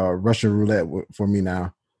receiver Russian roulette for me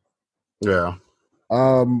now. Yeah.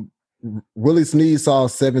 Willie Snead saw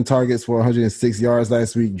 7 targets for 106 yards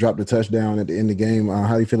last week. Dropped a touchdown at the end of the game.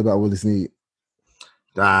 How do you feel about Willie Snead?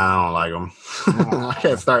 I don't like him. I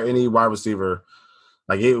can't start any wide receiver.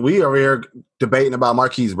 We over here debating about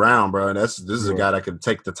Marquise Brown, bro. This is a guy that could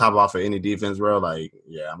take the top off of any defense, bro.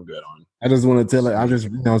 I'm good on him. I just want to tell it. I just,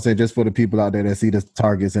 just for the people out there that see the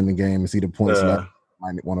targets in the game and see the points left,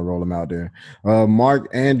 might want to roll them out there. Mark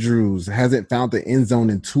Andrews hasn't found the end zone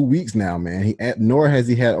in 2 weeks now, man. Nor has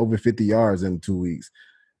he had over 50 yards in 2 weeks.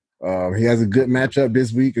 He has a good matchup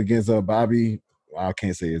this week against Bobby. I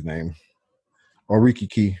can't say his name. Or Ricky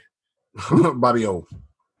Key. Bobby O.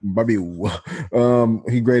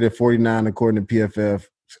 He graded 49 according to PFF.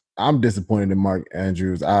 I'm disappointed in Mark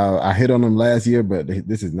Andrews. I hit on him last year, but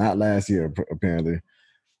this is not last year apparently.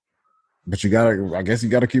 But I guess you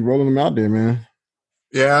gotta keep rolling him out there, man.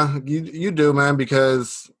 Yeah, you do, man,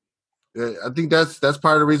 because I think that's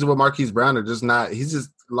part of the reason why Marquise Brown are just not.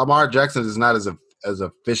 Lamar Jackson is not as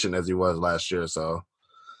efficient as he was last year. So,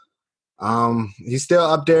 he's still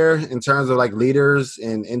up there in terms of leaders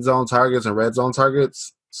in end zone targets and red zone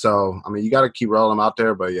targets. So, you got to keep rolling him out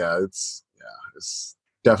there. But it's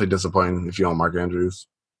definitely disappointing if you own Mark Andrews.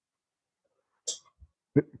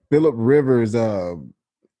 Phillip Rivers,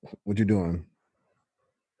 what you doing?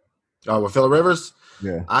 Oh, with Phillip Rivers?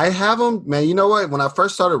 Yeah. I have him, man. You know what? When I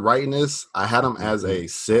first started writing this, I had him as a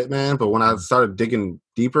sit, man. But when I started digging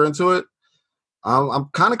deeper into it, I'm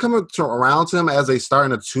kind of coming around to him as a start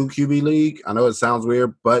in a 2 QB league. I know it sounds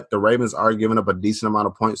weird, but the Ravens are giving up a decent amount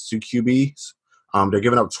of points to QBs. They're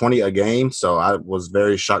giving up 20 a game, so I was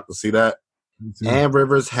very shocked to see that. And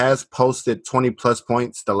Rivers has posted 20-plus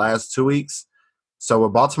points the last 2 weeks. So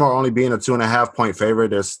with Baltimore only being a 2.5-point favorite,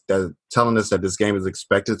 they're telling us that this game is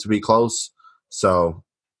expected to be close. So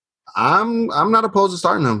I'm not opposed to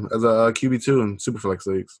starting him as a QB2 in Superflex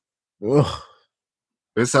leagues. Ugh.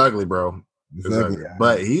 It's ugly, bro. It's ugly.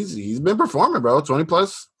 But he's been performing, bro.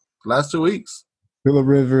 20-plus last 2 weeks. Phillip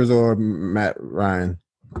Rivers or Matt Ryan?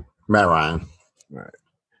 Matt Ryan. All right.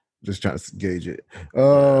 Just trying to gauge it.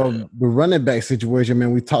 The running back situation,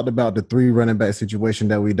 man, we talked about the 3 running back situation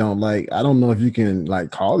that we don't like. I don't know if you can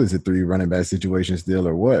call this a 3 running back situation still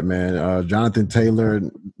or what, man. Jonathan Taylor,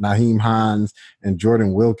 Nyheim Hines, and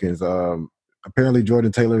Jordan Wilkins. Apparently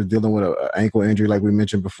Jordan Taylor is dealing with an ankle injury like we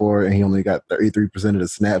mentioned before, and he only got 33% of the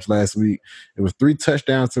snaps last week. It was 3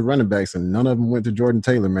 touchdowns to running backs, and none of them went to Jordan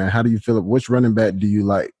Taylor, man. How do you feel? Which running back do you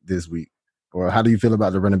like this week? Or how do you feel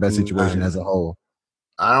about the running back situation as a whole?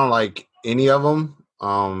 I don't like any of them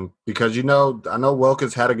because, I know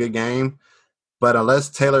Wilkins had a good game, but unless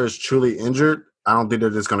Taylor is truly injured, I don't think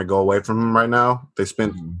they're just going to go away from him right now. They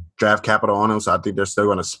spent draft capital on him, so I think they're still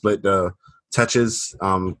going to split the touches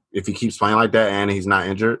if he keeps playing like that and he's not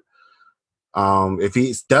injured. If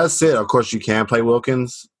he does sit, of course, you can play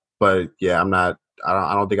Wilkins, but, yeah,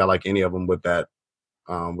 I don't think I like any of them with that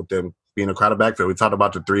with them being a crowded backfield. We talked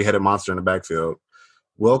about the 3-headed monster in the backfield.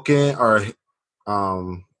 Nyheim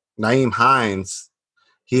Hines,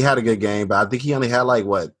 he had a good game, but I think he only had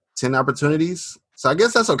 10 opportunities. So I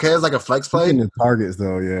guess that's okay as like a flex play. He's getting the targets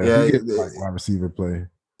though, yeah. He gets wide receiver play.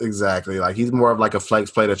 Exactly. Like he's more of like a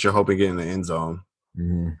flex play that you're hoping to get in the end zone.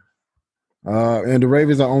 Mm-hmm. And the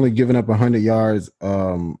Ravens are only giving up 100 yards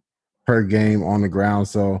per game on the ground.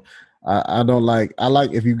 So I don't like. I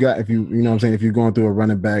like if you know what I'm saying. If you're going through a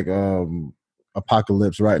running back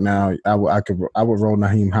apocalypse right now, I would roll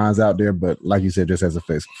Nyheim Hines out there. But like you said, just as a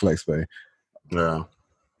flex play. Yeah.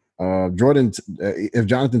 Jordan, if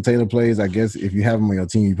Jonathan Taylor plays, I guess if you have him on your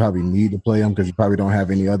team, you probably need to play him because you probably don't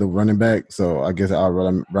have any other running back. So I guess I'll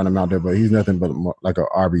run him out there. But he's nothing but like a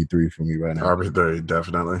RB3 for me right now. RB3,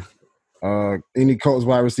 definitely. Any Colts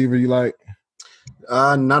wide receiver you like?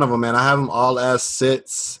 None of them, man. I have them all as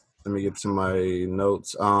sits. Let me get to my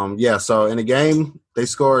notes. So in the game, they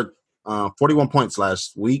scored 41 points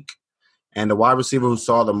last week, and the wide receiver who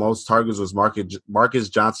saw the most targets was Marcus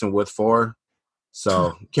Johnson with 4.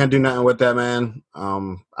 So can't do nothing with that, man.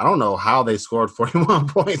 I don't know how they scored 41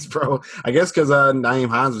 points, bro. I guess because Nyheim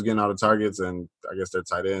Hines was getting all the targets, and I guess they're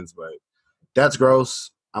tight ends, but that's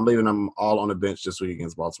gross. I'm leaving them all on the bench this week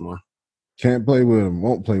against Baltimore. Can't play with him.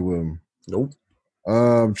 Won't play with him. Nope.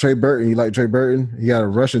 Trey Burton. You like Trey Burton? He got a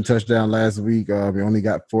rushing touchdown last week. He only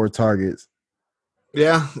got 4 targets.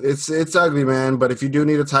 Yeah, it's ugly, man. But if you do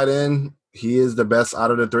need a tight end, he is the best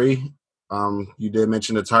out of the 3. You did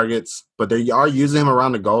mention the targets, but they are using him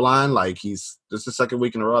around the goal line. Like this is the second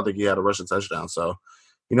week in a row I think he had a rushing touchdown. So,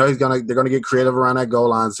 they're gonna get creative around that goal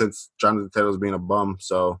line since Jonathan Taylor's being a bum.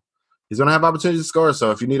 So he's gonna have opportunities to score.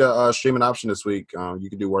 So if you need a streaming option this week, you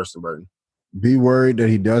can do worse than Burton. Be worried that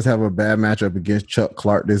he does have a bad matchup against Chuck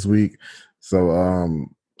Clark this week. So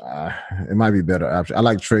it might be better option. I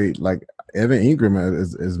like Trey, like Evan Ingram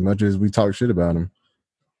as much as we talk shit about him.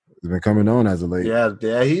 He's been coming on as of late. Yeah,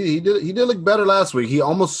 he did look better last week. He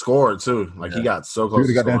almost scored too. He got so close.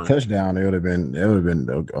 He would have got that touchdown. It would have been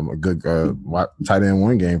a good tight end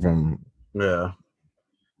 1 game from. Yeah.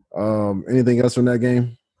 Anything else from that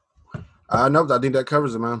game? Nope. I think that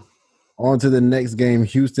covers it, man. On to the next game,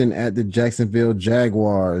 Houston at the Jacksonville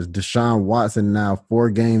Jaguars. Deshaun Watson now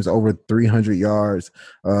 4 games over 300 yards.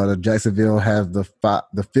 The Jacksonville have the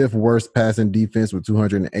 5th worst passing defense with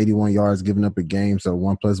 281 yards given up a game. So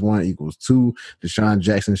 1 + 1 = 2. Deshaun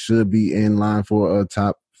Jackson should be in line for a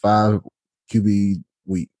top 5 QB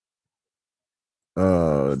week.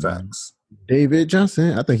 Facts. David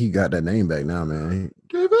Johnson. I think he got that name back now, man.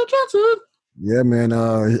 David Johnson. Yeah, man.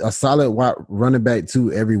 A solid running back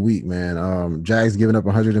too every week, man. Jags giving up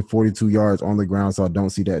 142 yards on the ground, so I don't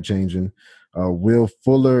see that changing. Will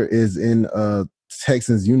Fuller is in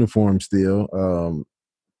Texans uniform still.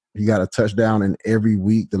 He got a touchdown in every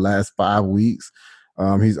week the last 5 weeks.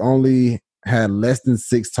 He's only had less than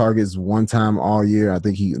 6 targets 1 time all year. I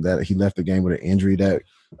think he left the game with an injury that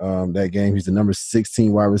game. He's the number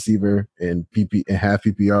 16 wide receiver in half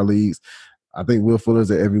PPR leagues. I think Will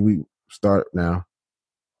Fuller's an every week start now.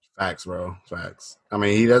 Facts, bro. Facts. I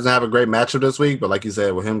mean, he doesn't have a great matchup this week, but like you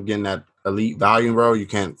said, with him getting that elite volume, bro, you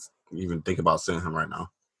can't even think about sending him right now.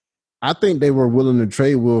 I think they were willing to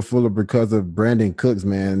trade Will Fuller because of Brandon Cooks,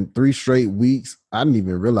 man. 3 straight weeks. I didn't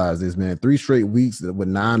even realize this, man. 3 straight weeks with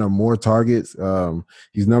 9 or more targets.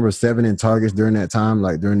 He's number 7 in targets during that time,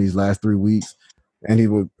 like during these last 3 weeks. And he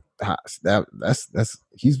would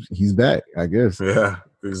he's back, I guess. Yeah.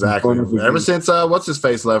 Exactly. Ever since what's his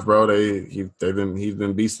face left, bro, he's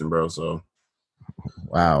been beasting, bro. So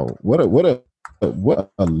wow, what a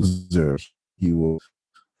loser he was.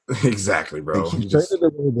 Exactly, bro. He traded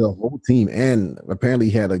away the whole team, and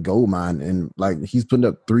apparently he had a gold mine, and he's putting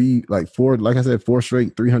up 4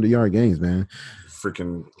 straight 300-yard games, man.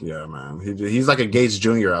 Freaking yeah, man. He's like a Gates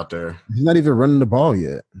Jr. out there. He's not even running the ball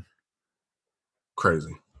yet.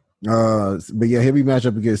 Crazy. But yeah, heavy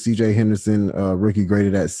matchup against CJ Henderson, rookie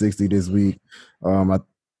graded at 60 this week.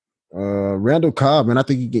 Randall Cobb, and I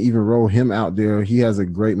think you can even roll him out there. He has a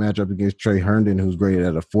great matchup against Trey Herndon, who's graded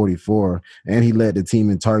at a 44, and he led the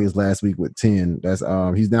team in targets last week with 10. That's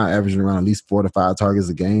he's now averaging around at least 4 to 5 targets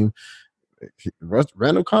a game.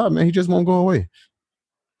 Randall Cobb, man, he just won't go away.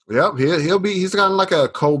 Yep, he's kind of like a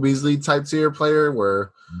Cole Beasley type tier player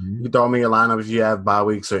where you throw him in your lineup if you have bye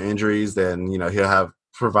weeks or injuries, then he'll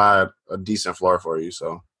provide a decent floor for you.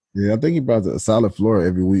 So yeah, I think he brought a solid floor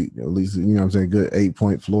every week, at least, good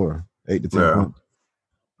 8-point floor, 8 to 10 points.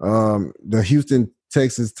 The Houston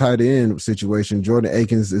Texans tight end situation, Jordan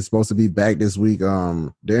Akins is supposed to be back this week.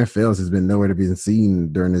 Darren Fells has been nowhere to be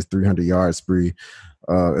seen during this 300-yard spree.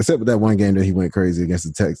 Except with that one game that he went crazy against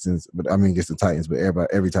the Texans, against the Titans. But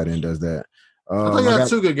every tight end does that. I thought he had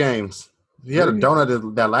 2 good games. He had a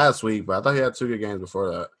donut that last week, but I thought he had 2 good games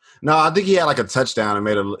before that. No, I think he had like a touchdown and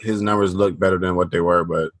made his numbers look better than what they were.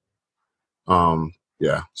 But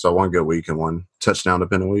yeah, so 1 good week and 1 touchdown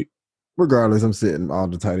dependent week. Regardless, I'm sitting all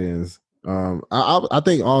the tight ends. I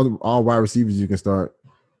think all wide receivers you can start.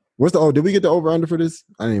 Did we get the over-under for this?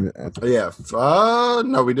 I didn't even answer. Yeah.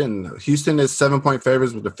 No, we didn't. Houston is 7-point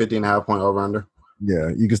favorites with the 50.5 point over-under. Yeah,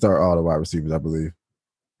 you can start all the wide receivers, I believe.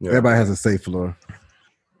 Yeah. Everybody has a safe floor.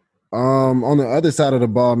 On the other side of the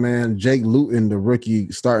ball, man, Jake Luton, the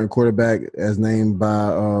rookie starting quarterback as named by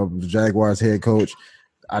the Jaguars head coach.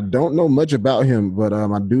 I don't know much about him, but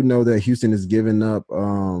I do know that Houston is giving up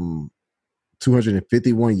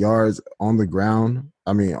 251 yards on the ground.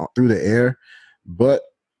 Through the air. But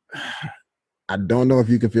I don't know if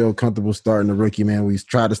you can feel comfortable starting the rookie, man. We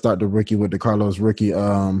tried to start the rookie with the Carlos rookie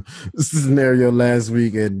scenario last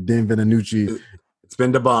week at Den Venucci. It's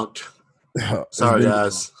been debunked. Sorry,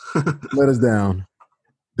 guys. Let us down.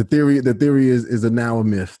 The theory is now a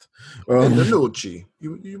myth. Venucci,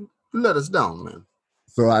 you let us down, man.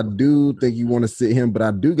 So I do think you want to sit him, but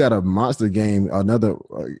I do got a monster game, another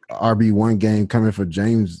RB1 game coming for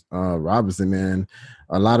James Robinson, man.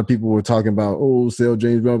 A lot of people were talking about, sell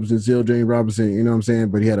James Robinson, you know what I'm saying?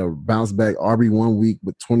 But he had a bounce back RB1 week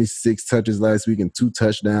with 26 touches last week and 2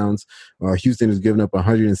 touchdowns. Houston is giving up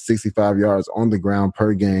 165 yards on the ground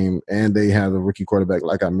per game, and they have a rookie quarterback,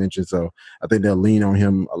 like I mentioned. So I think they'll lean on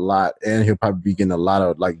him a lot, and he'll probably be getting a lot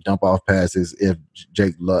of dump off passes if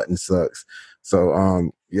Jake Luton sucks.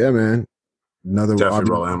 So, yeah, man.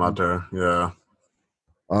 Definitely roll him out there. Yeah.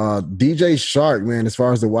 DJ Shark, man, as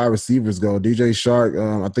far as the wide receivers go, DJ Shark,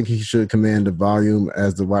 I think he should command the volume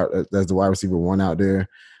as the wide receiver 1 out there.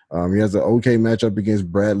 He has an okay matchup against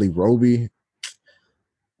Bradley Roby.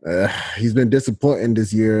 He's been disappointing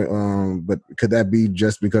this year, but could that be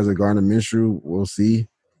just because of Gardner Minshew? We'll see.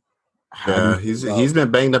 Yeah, he's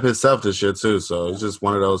been banged up himself this year too, so it's just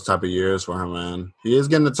one of those type of years for him, man. He is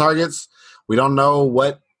getting the targets. We don't know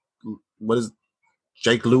what is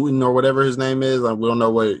Jake Luton or whatever his name is. We don't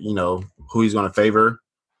know who he's going to favor.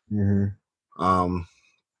 Mm-hmm.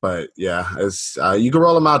 But yeah, it's you can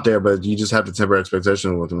roll him out there, but you just have to temper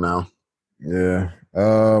expectations with him now. Yeah.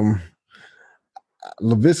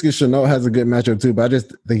 Laviska Shenault has a good matchup too, but I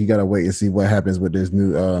just think you got to wait and see what happens with this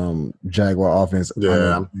new Jaguar offense.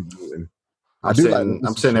 Yeah. I'm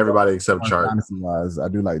sitting everybody except Chart. Dynasty-wise, I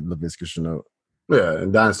do like Laviska Shenault. Yeah,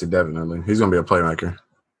 and Dynasty definitely. He's going to be a playmaker.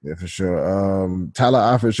 Yeah, for sure. Tyler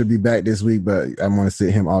Eifert should be back this week, but I'm going to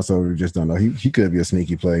sit him also. We just don't know. He could be a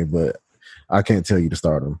sneaky play, but I can't tell you to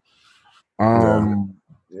start him.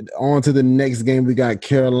 On to the next game. We got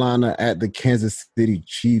Carolina at the Kansas City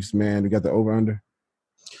Chiefs, man. We got the over-under.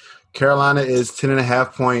 Carolina is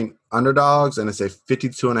 10.5 point underdogs, and it's a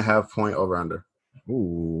 52.5 point over-under.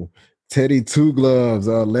 Ooh. Teddy Two Gloves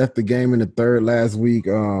left the game in the third last week.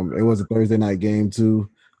 It was a Thursday night game too.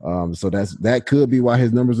 So that could be why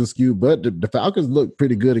his numbers are skewed. But the Falcons looked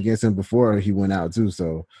pretty good against him before he went out too.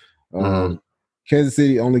 So Kansas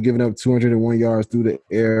City only giving up 201 yards through the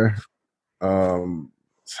air.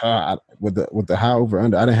 With the high over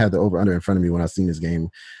under, I didn't have the over under in front of me when I seen this game.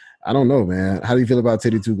 I don't know, man. How do you feel about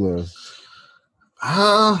Teddy Two Gloves?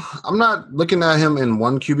 I'm not looking at him in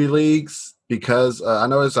 1 QB leagues because I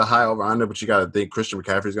know it's a high over under, but you got to think Christian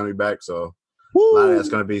McCaffrey is going to be back, so. A lot of that's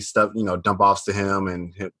going to be stuff, dump offs to him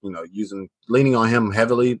and, leaning on him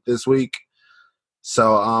heavily this week.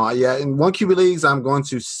 So, in 1 QB leagues, I'm going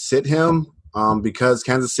to sit him because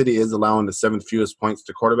Kansas City is allowing the 7th fewest points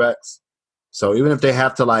to quarterbacks. So even if they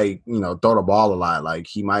have to, throw the ball a lot,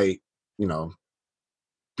 he might,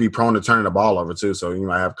 be prone to turning the ball over too. So you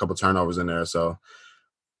might have a couple turnovers in there. So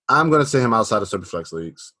I'm going to sit him outside of Superflex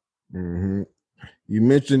leagues. Mm-hmm. You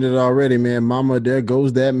mentioned it already, man. Mama, there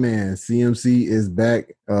goes that man. CMC is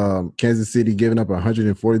back. Kansas City giving up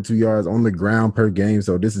 142 yards on the ground per game.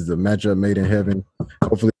 So this is a matchup made in heaven.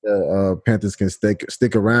 Hopefully the Panthers can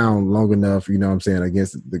stick around long enough,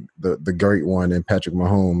 against the great one and Patrick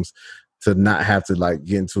Mahomes to not have to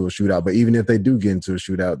get into a shootout. But even if they do get into a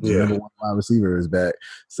shootout, the number 1 wide receiver is back.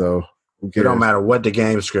 So it don't matter what the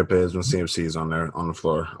game script is when CMC is on the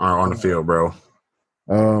floor or on the field, bro.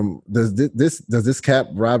 Does this cap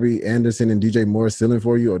Robbie Anderson and DJ Moore ceiling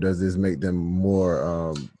for you, or does this make them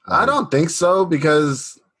more? I don't think so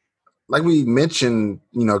because, like we mentioned,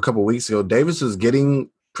 a couple weeks ago, Davis was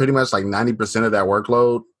getting pretty much 90% of that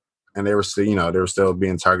workload, and they were still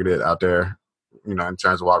being targeted out there, in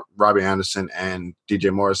terms of Robbie Anderson and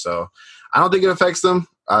DJ Moore. So I don't think it affects them.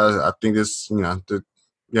 I think this, I don't think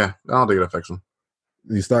it affects them.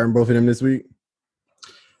 You starting both of them this week?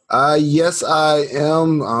 Yes, I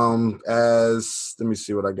am. Let me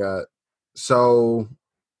see what I got. So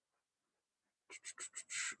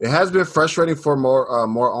it has been frustrating for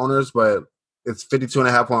more owners, but it's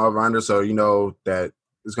 52.5 point over-under, so you know that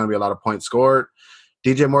there's going to be a lot of points scored.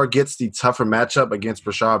 DJ Moore gets the tougher matchup against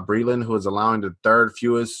Bashaud Breeland, who is allowing the third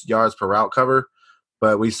fewest yards per route cover.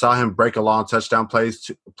 But we saw him break a long touchdown play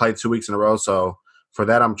 2 weeks in a row, so for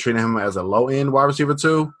that, I'm treating him as a low-end wide receiver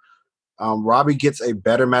 2. Robbie gets a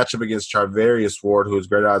better matchup against Charvarius Ward, who is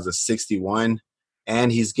graded as a 61,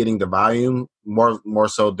 and he's getting the volume more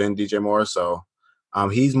so than DJ Moore. So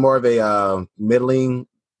he's more of a middling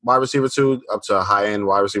wide receiver 2 up to a high-end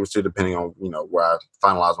wide receiver 2, depending on where I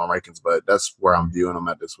finalize my rankings. But that's where I'm viewing him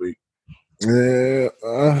at this week.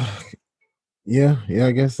 Yeah,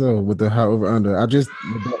 I guess so. With the high over under,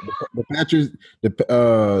 the Patriots,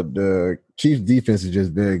 the Chiefs defense is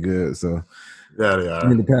just very good. So yeah, they are. I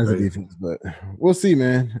mean the passing defense, but we'll see,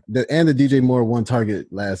 man. The DJ Moore 1 target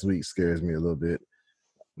last week scares me a little bit.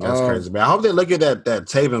 That's crazy, man. I hope they look at that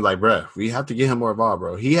tape and like, bro, we have to get him more involved,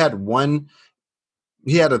 bro. He had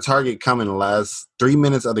a target come in the last 3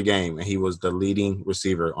 minutes of the game, and he was the leading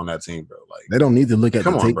receiver on that team, bro. Like, they don't need to look at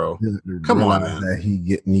the tape, bro. To come on, man. That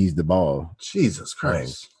he needs the ball. Jesus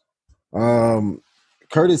Christ.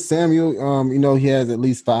 Curtis Samuel, he has at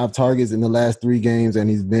least 5 targets in the last 3 games, and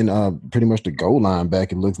he's been pretty much the goal line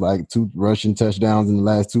back. It looks like 2 rushing touchdowns in the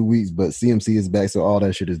last 2 weeks, but CMC is back, so all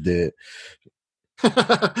that shit is dead.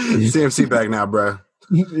 CMC back now, bro.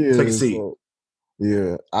 Yeah, take a seat. So,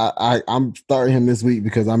 yeah, I'm starting him this week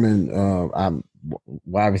because I'm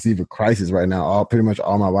wide receiver crisis right now. Pretty much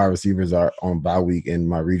all my wide receivers are on bye week in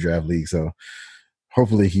my redraft league, so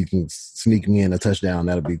hopefully he can sneak me in a touchdown.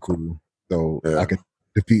 That'll be cool. So I can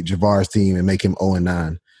defeat Javar's team and make him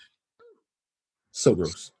 0-9. So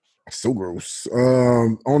gross. So gross.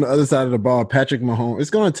 On the other side of the ball, Patrick Mahomes.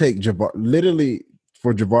 It's going to take Javar literally.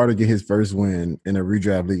 For Javar to get his first win in a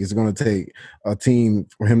redraft league, it's going to take a team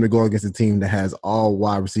for him to go against a team that has all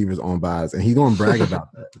wide receivers on buys, and he's going to brag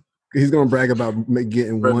about that. He's going to brag about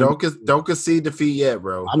getting bro, one. Don't concede defeat yet,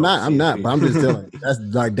 bro. I'm not. But I'm just telling you,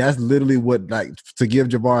 that's literally what to give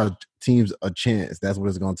Javar teams a chance. That's what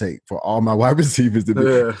it's going to take for all my wide receivers to be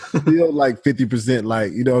feel like 50%,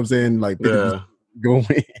 like you know what I'm saying, like 50% go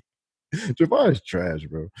win. Javar is trash,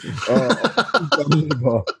 bro. On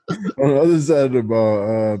the other side of the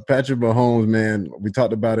ball, Patrick Mahomes, man, we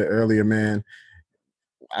talked about it earlier, man.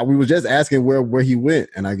 We was just asking where he went,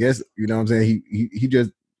 and I guess you know what I'm saying. He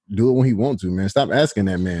just do it when he wants to, man. Stop asking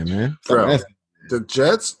that man. The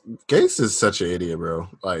Jets, Gase is such an idiot, bro.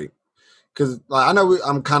 Like, because I know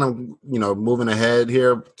I'm kind of moving ahead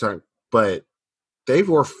here, but they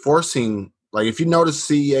were forcing. Like, if you notice,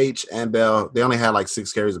 CEH and Bell, they only had like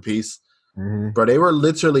 6 carries apiece. Mm-hmm. But they were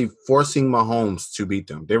literally forcing Mahomes to beat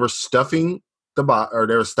them. They were stuffing the box, or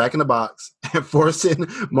they were stacking the box and forcing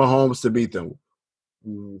Mahomes to beat them.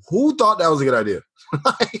 Who thought that was a good idea?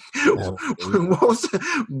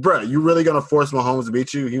 Bro, you really gonna force Mahomes to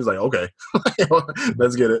beat you? He was like, okay,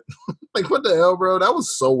 let's get it. Like, what the hell, bro? That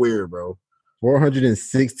was so weird, bro.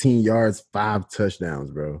 416 yards, 5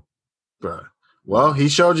 touchdowns, bro. Well, he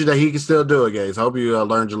showed you that he can still do it, guys. Hope you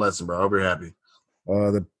learned your lesson, bro. Hope you're happy.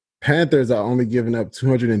 The Panthers are only giving up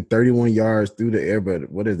 231 yards through the air, but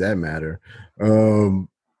what does that matter?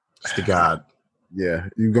 It's the God. Yeah,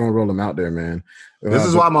 you're going to roll them out there, man. This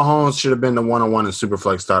is why Mahomes should have been the 1-on-1 in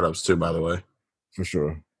Superflex startups, too, by the way. For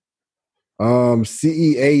sure.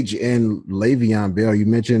 CEH and Le'Veon Bell, you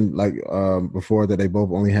mentioned before that they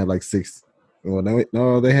both only had like 6. Well,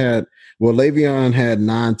 no, they had. Well, Le'Veon had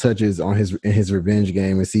 9 touches in his revenge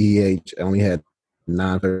game, and CEH only had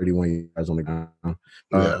 931 yards on the ground.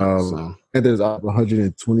 And there's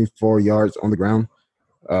 124 yards on the ground.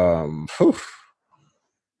 I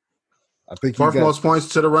think 4th most points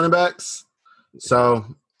to the running backs. So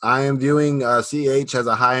I am viewing CEH as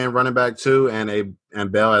a high-end running back too,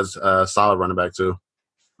 and Bell as a solid running back too.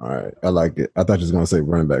 All right, I like it. I thought you was gonna say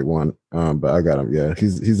running back 1, but I got him. Yeah,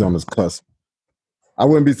 he's on his cusp. I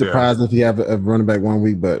wouldn't be surprised if he have a running back 1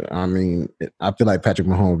 week, but I mean, I feel like Patrick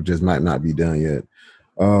Mahomes just might not be done yet.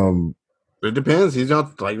 It depends. He's gonna,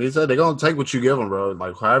 like they said, they're gonna take what you give them, bro.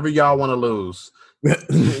 Like, however y'all want to lose,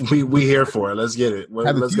 we here for it. Let's get it.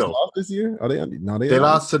 Let's go. Lost this year? Are they? No, they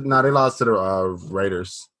lost to the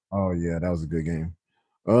Raiders. Oh yeah, that was a good game.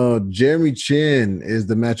 Jeremy Chin is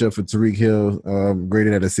the matchup for Tyreek Hill,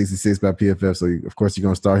 graded at a 66 by PFF. So of course you're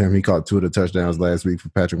gonna start him. He caught 2 of the touchdowns last week for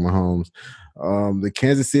Patrick Mahomes. The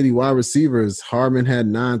Kansas City wide receivers, Hardman had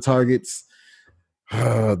 9 targets.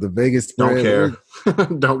 The Vegas spread. Don't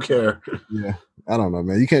care. Don't care. Yeah, I don't know,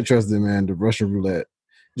 man. You can't trust them, man. The Russian roulette.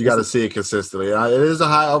 You got to see it consistently. It is a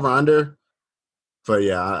high over under, but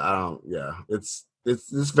yeah, I don't. Yeah, it's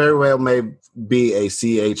this very well may be a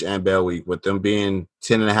CH and Bell week with them being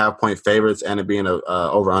 10.5-point favorites and it being a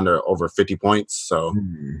over under over 50 points. So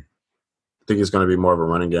I think it's going to be more of a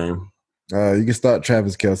running game. You can start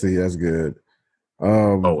Travis Kelce. That's good.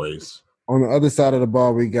 Always. On the other side of the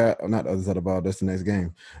ball, we got not the other side of the ball. That's the next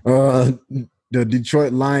game. The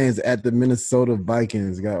Detroit Lions at the Minnesota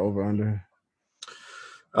Vikings got over under.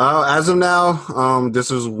 As of now,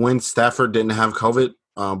 this is when Stafford didn't have COVID,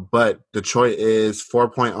 but Detroit is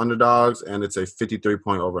 4-point underdogs, and it's a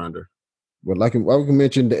 53-point over-under. But like we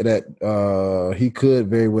mentioned that he could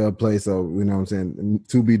very well play, so you know what I'm saying,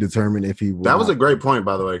 to be determined if he will. That was a great point,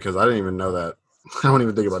 by the way, because I didn't even know that. I don't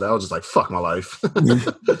even think about that. I was just like, fuck my life. I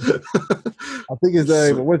think it's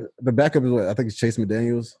the backup is what? I think it's Chase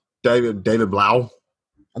McDaniels. David Blau.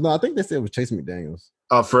 No, I think they said it was Chase McDaniels.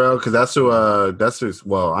 Oh, for real? Because that's who,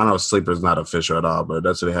 well, I know Sleeper's not official at all, but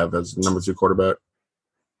that's who they have as number 2 quarterback.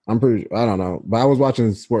 I don't know. But I was watching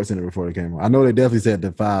SportsCenter before it came on. I know they definitely said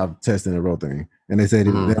the 5 tests in a row thing. And they said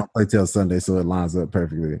they don't play till Sunday, so it lines up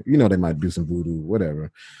perfectly. You know, they might do some voodoo,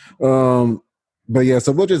 whatever. But yeah,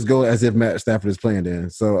 so we'll just go as if Matt Stafford is playing then.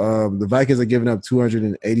 So the Vikings are giving up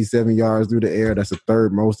 287 yards through the air. That's the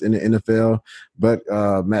 3rd most in the NFL. But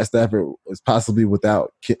Matt Stafford is possibly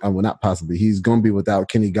without, not possibly, he's going to be without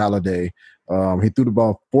Kenny Golladay. He threw the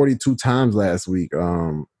ball 42 times last week.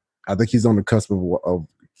 I think he's on the cusp of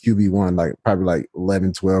QB1, like probably like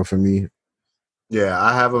 11, 12 for me. Yeah,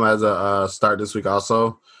 I have him as a start this week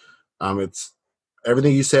also. It's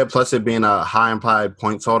everything you said, plus it being a high implied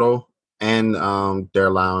point total. And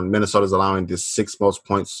Minnesota's allowing the 6th most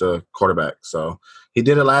points to quarterback. So he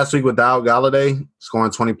did it last week without Golladay,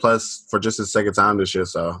 scoring 20+ for just his 2nd time this year.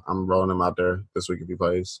 So I'm rolling him out there this week if he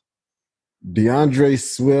plays. DeAndre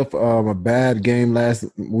Swift, a bad game last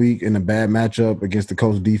week in a bad matchup against the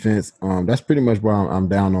Colts defense. That's pretty much where I'm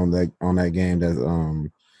down on that game.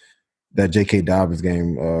 That J.K. Dobbins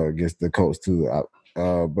game against the Colts too.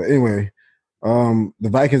 But anyway. The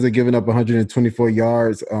Vikings are giving up 124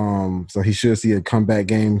 yards, so he should see a comeback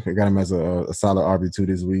game. I got him as a solid RB2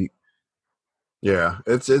 this week. Yeah,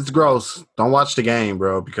 it's gross. Don't watch the game,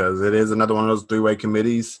 bro, because it is another one of those 3-way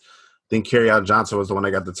committees. I think Kerryon Johnson was the one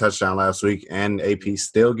that got the touchdown last week, and AP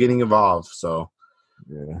still getting involved. So,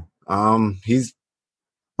 yeah, he's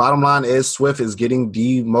bottom line is Swift is getting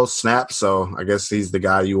the most snaps, so I guess he's the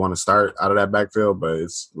guy you want to start out of that backfield. But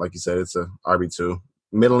it's like you said, it's a RB2.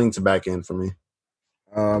 Middling to back end for me.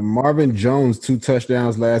 Marvin Jones, 2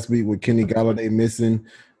 touchdowns last week with Kenny Golladay missing.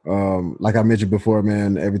 Like I mentioned before,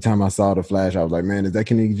 man, every time I saw the flash, I was like, man, is that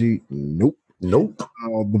Kenny G? Nope.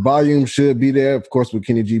 The volume should be there, of course, with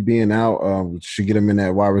Kenny G being out. Should get him in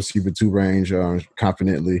that wide receiver 2 range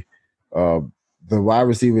confidently. The wide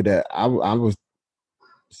receiver that I was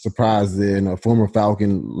surprised in, a former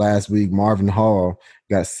Falcon last week, Marvin Hall,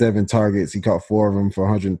 got 7 targets. He caught 4 of them for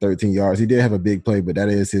 113 yards. He did have a big play, but that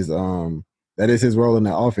is his role in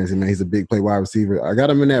the offense. I mean, he's a big play wide receiver. I got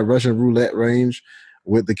him in that Russian roulette range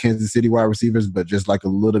with the Kansas City wide receivers, but just like a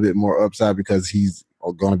little bit more upside because he's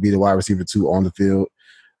going to be the wide receiver 2 on the field.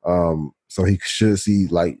 So he should see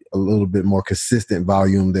like a little bit more consistent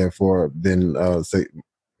volume therefore than say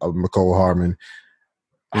McCole Hardman.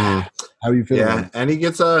 How do you feel? Yeah, and he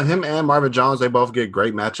gets him and Marvin Jones. They both get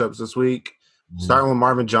great matchups this week. Starting with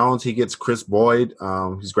Marvin Jones, he gets Chris Boyd.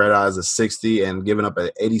 He's graded out as a 60 and giving up an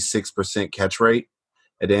 86% catch rate.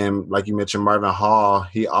 And then, like you mentioned, Marvin Hall,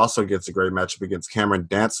 he also gets a great matchup against Cameron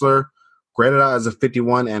Dantzler, graded out as a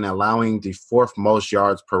 51 and allowing the 4th most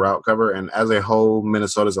yards per route cover. And as a whole,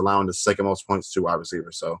 Minnesota's allowing the 2nd most points to wide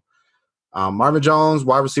receivers. So Marvin Jones,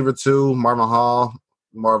 wide receiver 2, Marvin Hall,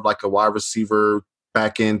 more of like a wide receiver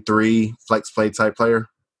back end 3 flex play type player.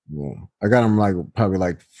 Yeah, I got him like probably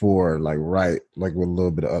like 4, like right, like with a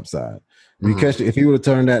little bit of upside. If he would have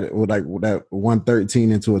turned that with like that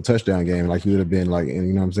 113 into a touchdown game, like he would have been like, you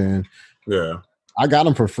know what I'm saying? Yeah, I got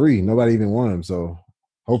him for free. Nobody even wanted him, so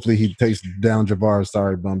hopefully he takes down Javar's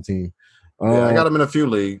sorry bum team. Yeah, I got him in a few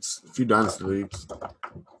leagues, a few dynasty leagues.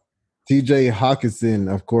 TJ Hawkinson,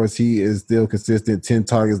 of course, he is still consistent. 10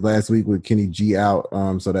 targets last week with Kenny G out,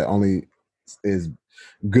 so that only is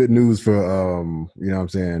good news for you know what I'm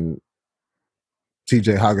saying,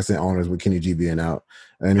 TJ Hawkinson owners with Kenny G being out.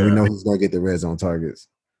 And we know he's gonna get the red zone targets.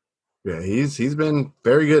 Yeah, he's been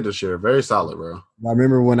very good this year. Very solid, bro. I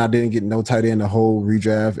remember when I didn't get no tight end the whole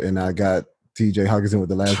redraft and I got TJ Hawkinson with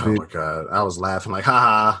the last pick. Oh my God. I was laughing like,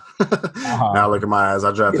 ha ha. Now look at my eyes.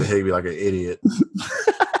 I drafted Higbee like an idiot.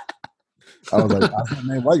 I was like,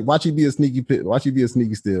 man, watch you be a sneaky pit. Watch you be a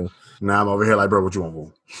sneaky still. Now I'm over here like, bro, what you want,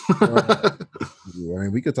 boo? I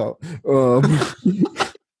mean, we could talk.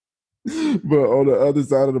 But on the other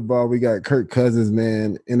side of the ball, we got Kirk Cousins,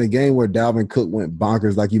 man. In a game where Dalvin Cook went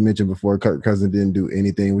bonkers, like you mentioned before, Kirk Cousins didn't do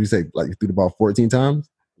anything. We say like threw the ball 14 times.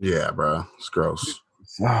 Yeah, bro, it's gross.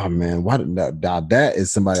 Oh man, why did that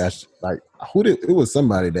is somebody it was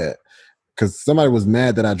somebody that because somebody was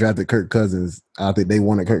mad that I drafted Kirk Cousins. I think they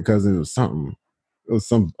wanted Kirk Cousins or something. It was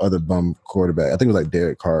some other bum quarterback. I think it was like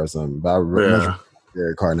Derek Carr or something. But I remember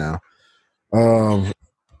Derek Carr now.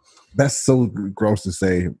 That's so gross to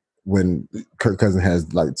say when Kirk Cousins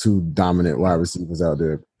has like two dominant wide receivers out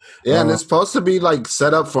there. Yeah, and it's supposed to be like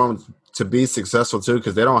set up for him to be successful too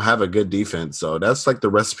because they don't have a good defense. So that's like the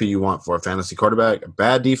recipe you want for a fantasy quarterback: a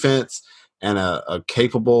bad defense and a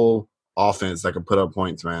capable offense that can put up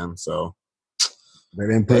points, man. So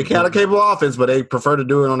they got a capable offense, but they prefer to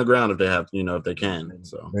do it on the ground if they have, if they can.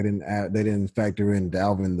 So they didn't factor in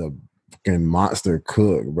Dalvin the fucking monster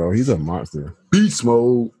Cook, bro. He's a monster. Beast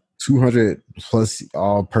mode. 200 plus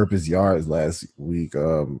all-purpose yards last week.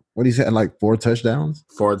 What he said, like 4 touchdowns.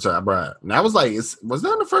 4 touchdowns, bro. That was like, was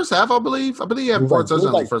that in the first half? I believe he had 4 touchdowns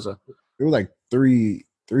in the first half. It was like three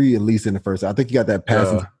at least in the first half. I think he got that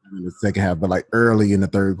passing in the second half, but like early in the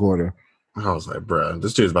third quarter. I was like, bro,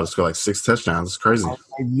 this dude's about to score like 6 touchdowns. It's crazy. Like,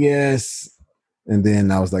 yes, and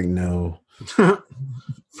then I was like, no.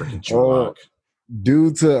 Freaking Drew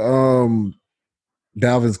due to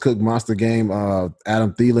Dalvin's Cook monster game,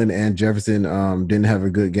 Adam Thielen and Jefferson didn't have a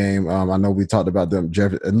good game. I know we talked about them.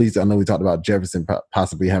 At least I know we talked about Jefferson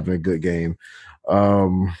possibly having a good game.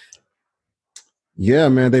 Yeah,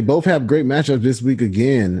 man, they both have great matchups this week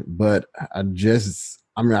again. But I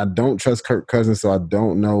don't trust Kirk Cousins, so I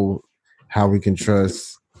don't know how we can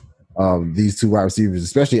trust these two wide receivers,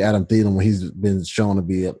 especially Adam Thielen when he's been shown to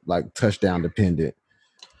be like touchdown dependent.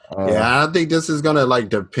 I think this is going to like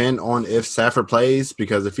depend on if Stafford plays,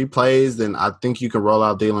 because if he plays, then I think you can roll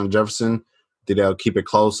out Thielen and Jefferson. They'll keep it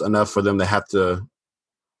close enough for them to have to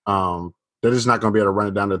they're just not going to be able to run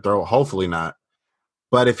it down the throat. Hopefully not.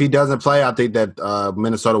 But if he doesn't play, I think that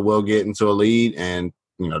Minnesota will get into a lead, and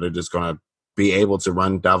they're just going to be able to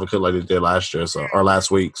run Dalvin Cook like they did last year or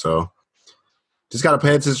last week. So just got to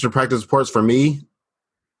pay attention to practice reports for me.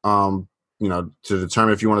 To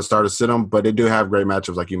determine if you want to start or sit them, but they do have great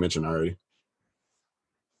matchups like you mentioned already.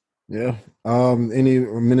 Yeah. Any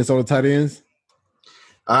Minnesota tight ends?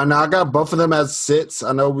 No, I got both of them as sits.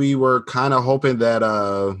 I know we were kind of hoping that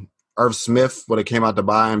Irv Smith would have came out to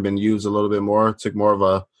buy and been used a little bit more, took more of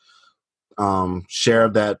a share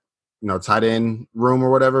of that, tight end room or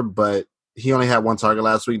whatever, but he only had 1 target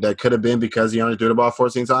last week. That could have been because he only threw the ball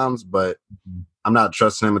 14 times, but I'm not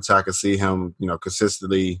trusting him until I can see him,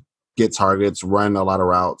 consistently get targets, run a lot of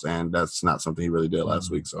routes, and that's not something he really did last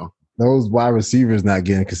week. So those wide receivers not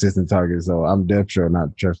getting consistent targets, so I'm definitely sure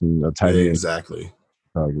not trusting the tight end exactly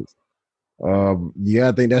targets. Yeah,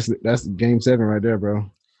 I think that's game 7 right there, bro.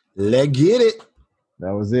 Let's get it.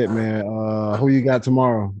 That was it, man. Who you got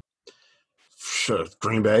tomorrow? Sure,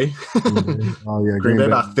 Green Bay. Oh yeah, Green Bay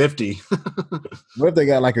about 50. What if they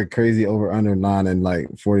got like a crazy over under line and like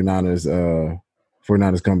 49ers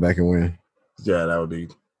come back and win? Yeah, that would be.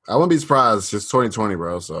 I wouldn't be surprised. It's 2020,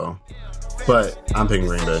 bro. So, but I'm picking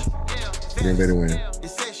Green Bay. Green Bay to win.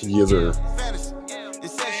 Yes, sir.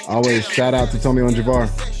 Always shout out to Tony on Javar.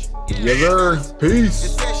 Yes, sir.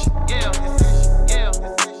 Peace.